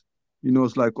colleagues,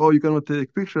 it's like, oh, you cannot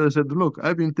take pictures. I said, look,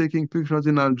 I've been taking pictures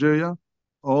in Algeria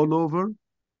all over.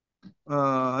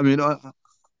 I mean,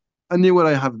 anywhere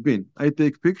I have been, I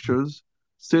take pictures.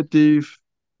 Sétif,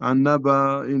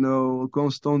 Annaba,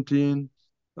 Constantine,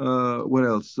 what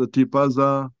else?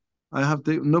 Tipaza.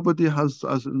 Nobody has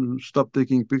stopped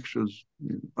taking pictures.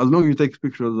 As long as you take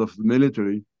pictures of the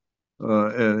military,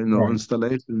 Right.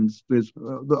 installations. There's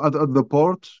at the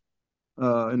port,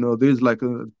 there's like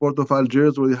a port of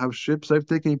Algiers where you have ships. I've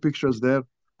taken pictures there.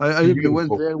 I even went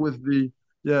Beautiful. there with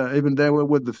even there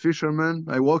with the fishermen.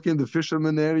 I walk in the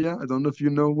fishermen area. I don't know if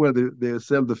you know where they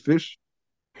sell the fish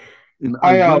in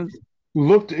I Algiers.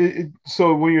 looked.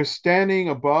 So when you're standing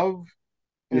above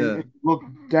Yeah, and look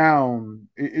down,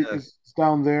 yeah, it's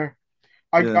down there.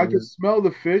 I yeah, can yeah, smell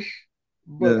the fish,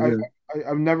 but yeah, yeah.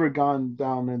 I've never gone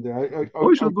down in there. Oh, you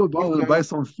I'll should go look down and buy down.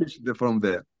 some fish from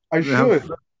there. I They have should.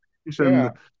 fresh fish Yeah,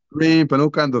 and shrimp and all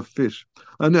kind of fish.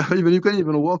 And even you can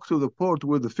even walk to the port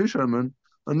with the fishermen,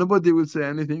 and nobody will say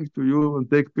anything to you and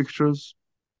take pictures.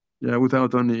 Yeah,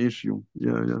 without any issue.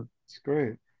 Yeah, yeah. it's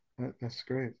great. That's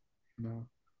great. No,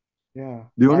 yeah.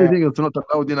 The only thing that's not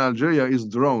allowed in Algeria is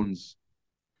drones.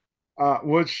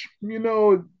 Which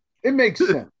it makes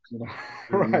sense. Yeah,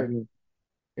 Right? yeah.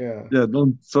 Yeah. Yeah,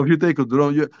 don't. So if you take a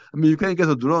drone, I mean, you can get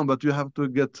a drone, but you have to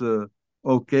get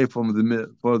okay from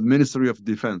for the Ministry of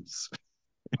Defense.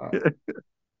 Uh,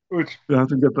 which You have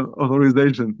to get an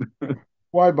authorization.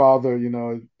 why bother?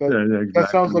 That Yeah, yeah, that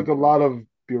sounds exactly. like a lot of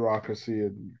bureaucracy,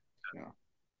 and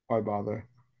why bother?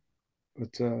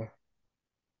 But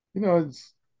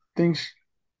it's things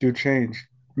do change.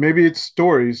 Maybe it's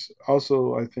stories.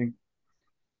 Also, I think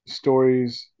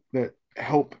stories that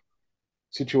help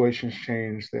situations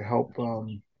change. They help.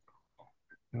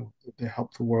 They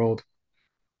help the world.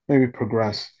 maybe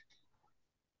progress.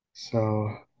 So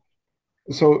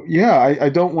so yeah, I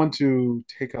don't want to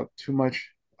take up too much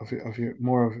of your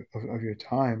more of your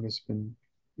time. It's been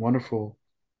wonderful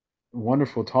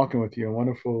talking with you and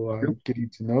wonderful getting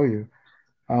to know you.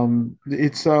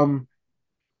 It's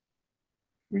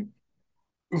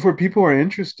for people who are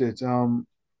interested,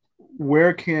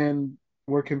 where can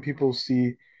where can people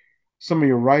see some of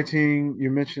your writing? You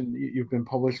mentioned you've been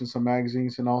published in some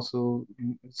magazines and also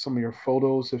some of your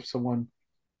photos if someone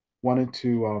wanted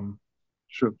to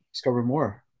Sure. discover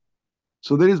more.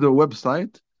 So there is the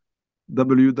website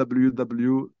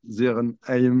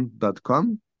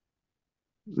www.zighenaym.com.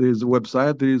 There is a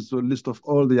website. There is a list of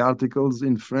all the articles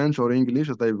in French or English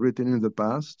that I've written in the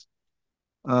past.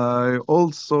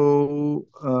 Also,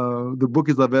 the book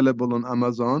is available on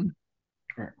Amazon.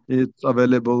 Right. It's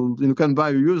available. You can buy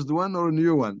a used one or a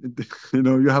new one.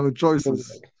 You have a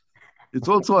choices. It's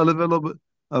also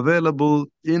available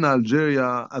in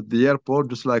Algeria at the airport,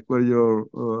 just like where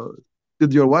your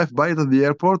did your wife buy it at the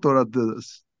airport or at the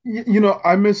You know,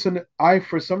 I miss an I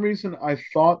for some reason I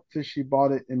thought that she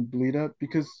bought it in Blida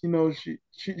because you know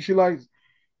she likes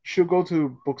she'll go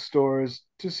to bookstores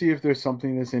to see if there's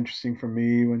something that's interesting for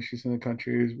me when she's in the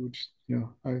country, which you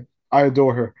know I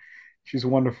adore her. She's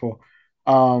wonderful.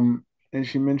 And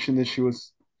she mentioned that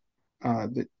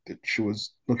that she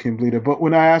was looking bleeder. But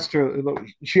when I asked her,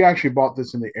 she actually bought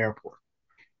this in the airport.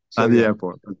 So at the yeah,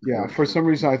 airport? yeah. For some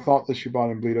reason, I thought that she bought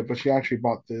in bleeder, but she actually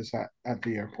bought this at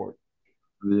the airport.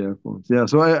 The airport. Yeah.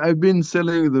 So I've been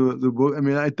selling the book. I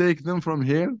mean, I take them from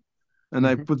here and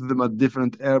I Hmm. put them at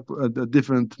different airport, at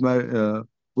different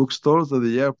bookstores at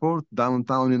the airport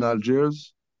downtown in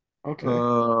Algiers. Okay.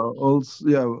 Also,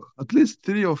 yeah, at least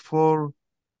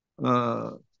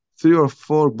uh, three or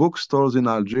four bookstores in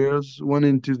Algiers. One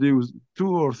in Tizi, two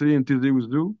or three in Tizi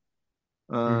Ouzou,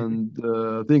 Hmm. and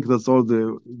I think that's all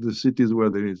the cities where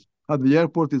there is. At the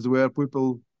airport is where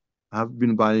people have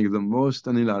been buying the most,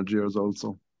 and in Algiers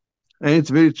also. And it's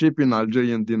very cheap in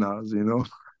Algerian dinars.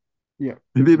 Yeah.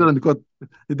 It Yeah. doesn't cost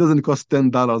it doesn't cost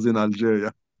 $10 in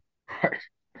Algeria. Right.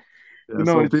 You Yeah, know,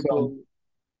 so it's people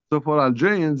so for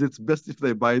Algerians, it's best if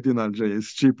they buy it in Algeria.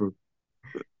 It's cheaper.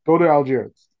 go to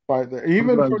Algiers, buy there. Go to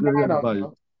Even for Algeria and $9, buy it.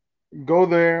 go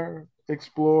there,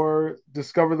 explore,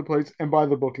 discover the place, and buy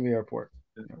the book in the airport.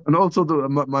 Yeah. And also,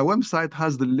 my website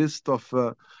has the list of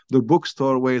the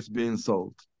bookstore where it's being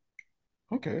sold.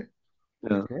 Okay.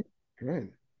 Yeah, Great. Great.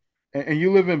 And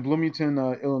you live in Bloomington,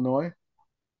 Illinois?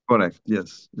 correct.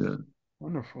 Yes. Yeah.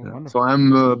 Wonderful. Yeah. So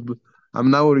Wonderful. I'm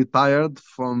now retired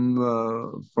from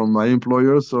my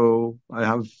employer, so I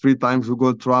have free time to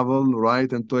go travel,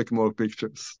 write, and take more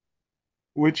pictures.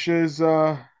 Which is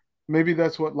maybe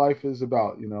that's what life is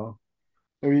about, you know.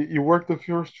 Maybe you work the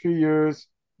first few years,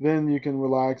 then you can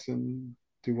relax and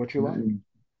do what you like.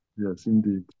 Yes,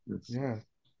 indeed. Yes. Yeah.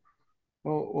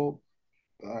 Well,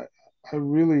 I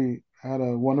really had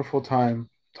a wonderful time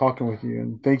talking with you,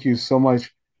 and thank you so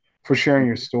much for sharing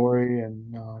your story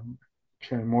and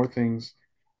sharing more things.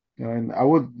 You know, and I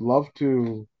would love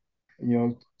to, you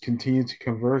know, continue to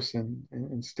converse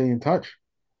and stay in touch.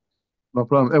 No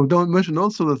problem. I don't mention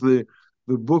also that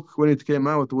the book when it came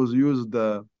out was used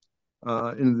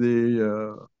in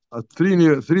the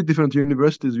three different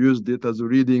universities used it as a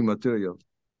reading material.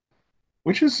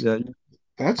 Which is Yeah.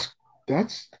 that's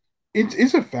that's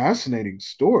it's a fascinating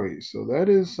story. So that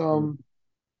is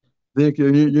The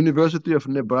University of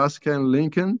Nebraska and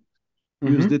Lincoln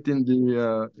used mhm. it in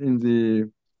the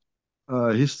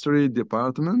history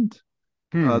department.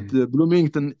 At Hmm.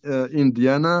 Bloomington,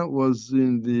 Indiana, was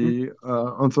in Mhm. the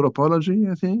anthropology,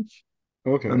 I think,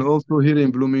 and Okay. also here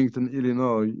in Bloomington,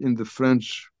 Illinois, in the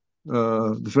French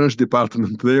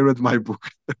department. They read my book.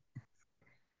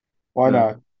 Why Yeah,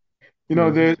 not? You know,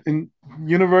 yeah. there in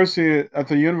university at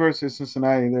the University of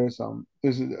Cincinnati, there's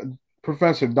a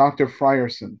professor, Dr.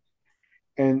 Frierson,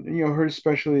 and you know her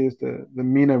specialty is the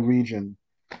MENA region,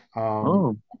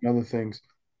 Oh, and other things.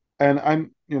 And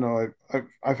I'm, you know,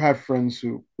 I've had friends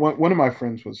who one of my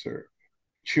friends was her,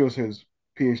 she was his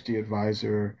PhD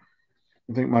advisor.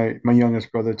 I think my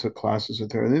youngest brother took classes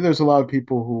with her. I think there's a lot of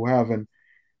people who have, and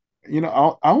you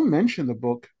know, I'll mention the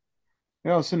book.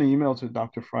 Yeah, I'll send an email to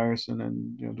Dr. Frierson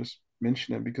and you know just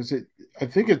mention it because I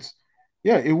think it's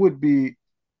yeah, it would be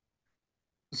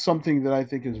something that I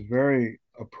think is very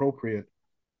appropriate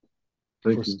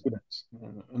for thank you. students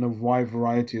in a wide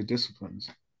variety of disciplines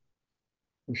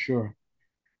for sure.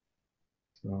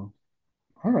 So,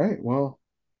 all right, well,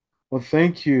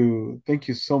 thank you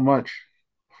so much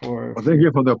Well, for thank your.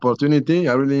 you for the opportunity.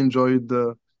 I really enjoyed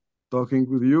talking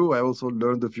with you. I also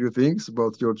learned a few things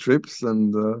about your trips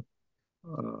and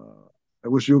I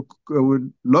wish you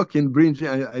would look in bridging.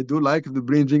 I do like the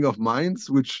bridging of minds,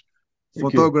 which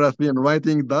Thank you. photography and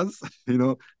writing does.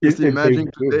 Just They imagine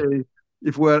do. today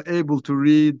if we're able to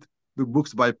read the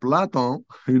books by Plato,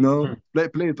 Mhm.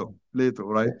 Plato,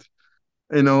 right?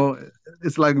 You know,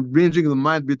 it's like bridging the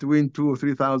mind between 2 or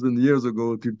 3 thousand years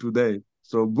ago to today.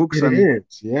 So books It and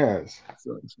is, yes.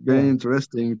 so it's very Yeah.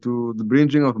 interesting. To the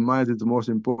bridging of minds is the most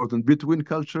important between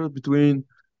cultures, between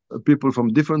people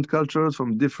from different cultures,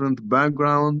 from different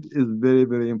background is very,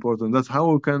 very important. That's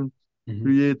how we can Mhm.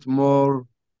 create more,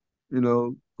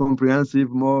 comprehensive,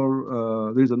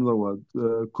 more, there's another word,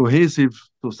 cohesive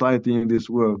society in this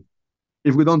world.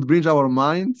 If we don't bridge our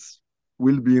minds,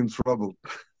 we'll be in trouble.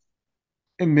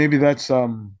 And maybe that's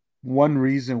one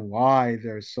reason why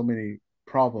there's so many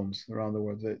problems around the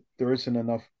world, that there isn't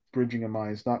enough bridging of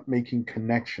minds, not making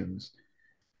connections.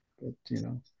 But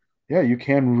yeah, you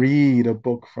can read a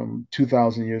book from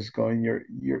 2,000 years ago, and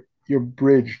you're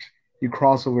bridged, you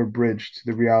cross over bridge to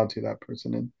the reality of that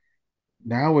person. And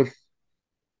now with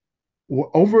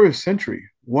over a century,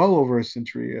 well over a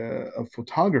century of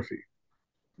photography,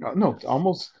 no,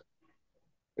 almost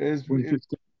is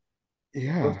 150,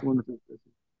 close yeah, to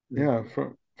 150. Yeah. yeah,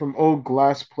 from old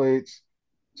glass plates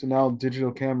to now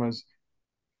digital cameras,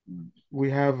 we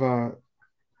have a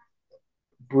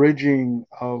bridging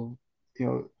of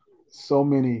so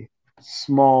many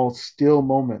small still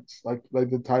moments, like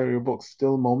the title of your book,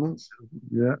 still moments,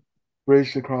 Yeah,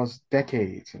 bridged across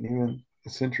decades and even a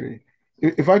century.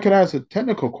 If I could ask a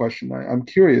technical question, I'm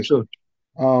curious. sure.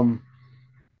 Um,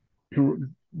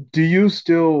 do you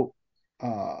still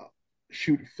uh,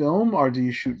 shoot film, or do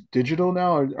you shoot digital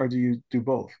now, or do you do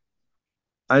both?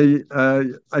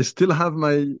 I still have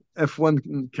my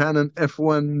F1 Canon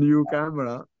F1 new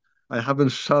camera. I haven't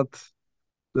shot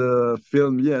the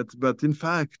film yet, but in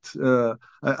fact,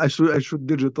 I shoot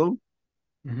digital.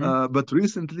 Hmm. But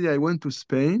recently I went to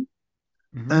Spain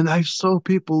Hmm. and I saw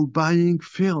people buying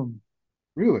film,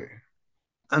 Really?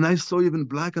 and I saw even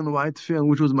black and white film,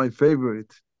 which was my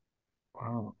favorite.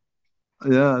 Wow.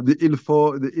 Yeah, the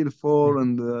Il4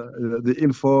 and the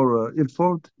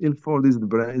Il4 is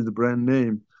the brand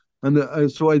name,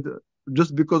 and so I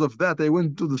just because of that I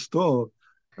went to the store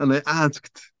and I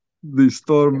asked the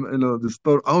store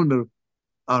owner,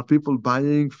 are people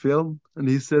buying film? And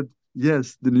he said,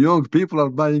 yes, the young people are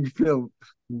buying film.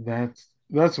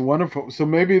 That's wonderful. So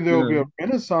maybe there will be Yeah, a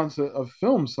renaissance of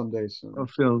film someday soon. of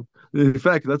film. In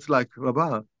fact, that's like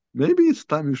Rabah. Maybe it's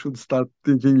time you should start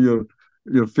taking your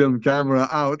film camera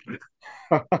out.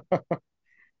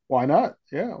 Why not?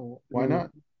 Yeah, why Yeah.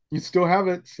 not? You still have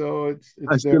it, so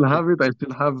I it's there. still have it. I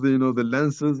still have the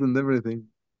lenses and everything.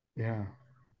 Yeah,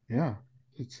 yeah.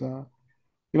 It's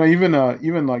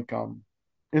even like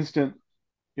instant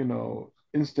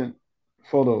instant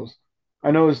photos.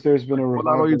 I noticed there's been Like a revival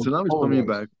Polaroids of now is coming Polaroids.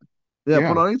 back. Yeah, Yeah,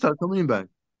 Polaroids are coming back.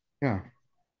 yeah.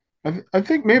 I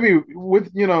think maybe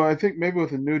I think maybe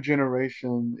with a new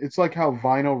generation, it's like how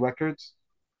vinyl records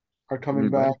are coming Coming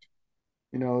back. back.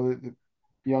 The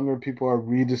younger people are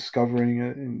rediscovering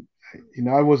it, and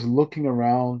I was looking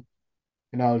around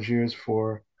in Algiers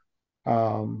for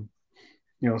um,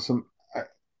 some uh,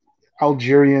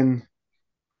 Algerian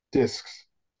discs,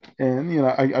 and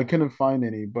I couldn't find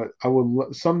any, but I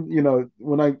would some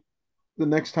when I the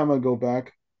next time I go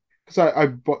back, because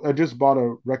I just bought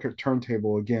a record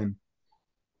turntable again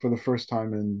for the first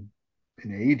time in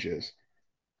ages,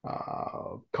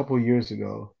 a couple of years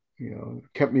ago.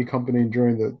 Kept me company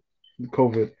during the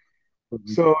COVID.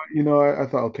 So, I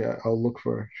thought, okay, I'll look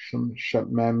for some Chef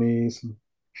Mammy, some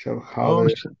Chef Oh,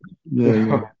 Khaled, yeah,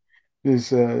 yeah. this,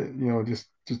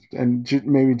 just, and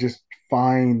maybe just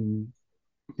find,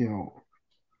 you know,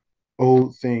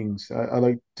 old things. I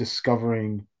like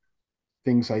discovering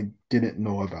things I didn't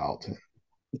know about.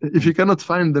 If you And cannot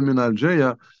find them in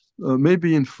Algeria,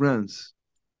 maybe in France.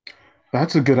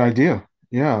 that's a good idea.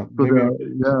 Yeah, So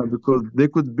maybe. yeah, because they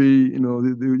could be,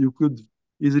 you could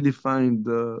easily find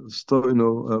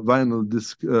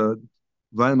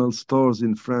vinyl stores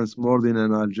in France more than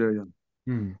in Algeria.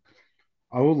 Hmm,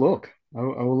 I will look. I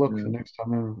will look Yeah, for next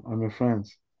time I'm in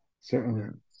France. yeah. Certainly.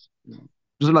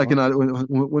 Just like Wow.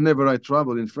 whenever I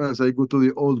travel in France, I go to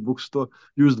the old bookstore,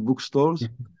 used bookstores,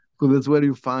 because that's where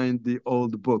you find the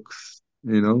old books,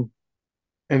 you know?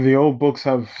 And the old books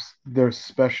they're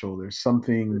special. There's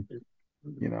something,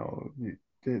 you know,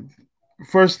 the,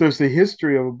 first there's the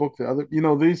history of a book. The other,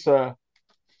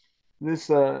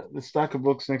 the stack of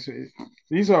books next to it,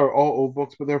 these are all old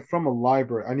books, but they're from a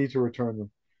library. I need to return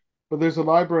them. But there's a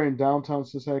library in downtown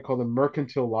Cincinnati called the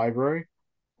Mercantile Library,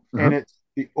 Uh-huh. and it's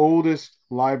the oldest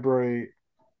library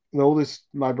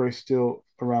still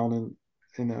around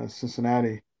in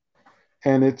Cincinnati,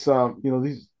 and it's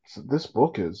this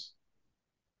book is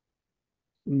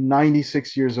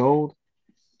 96 years old,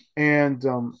 and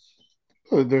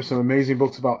there's some amazing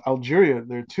books about Algeria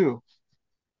there too.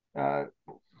 Uh,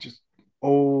 just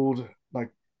old,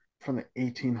 like from the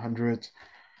 1800s.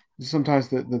 Sometimes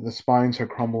the spines are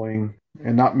crumbling,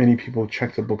 and not many people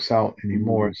check the books out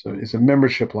anymore. So it's a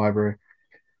membership library.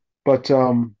 But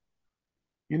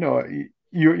you know, if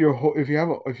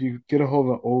you if you get a hold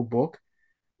of an old book,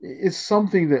 it's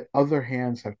something that other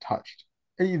hands have touched.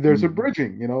 There's a Mm.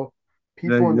 bridging, Yeah,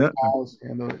 people in the yeah. past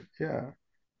handle it. Yeah.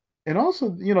 And also,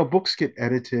 books get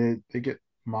edited, they get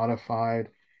modified.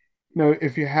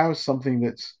 If you have something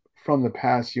that's from the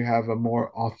past, you have a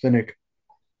more authentic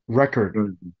record.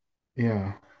 Mm.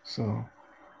 Yeah. So,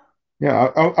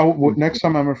 yeah, next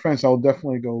time I'm in France, I'll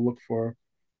definitely go look for,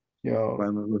 you know,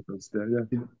 Final reference there,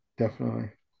 yeah.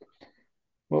 definitely.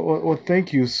 Well,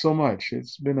 thank you so much.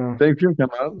 It's been a Thank you,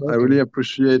 Kamal. I really pleasure.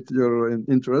 appreciate your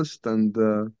interest, and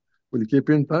we'll keep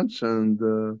in touch. And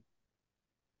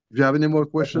if you have any more Definitely.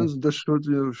 questions, just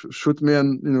shoot me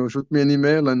an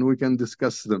email, and we can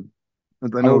discuss them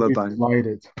at I another would be time.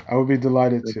 delighted. I would be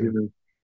delighted Thank to. you.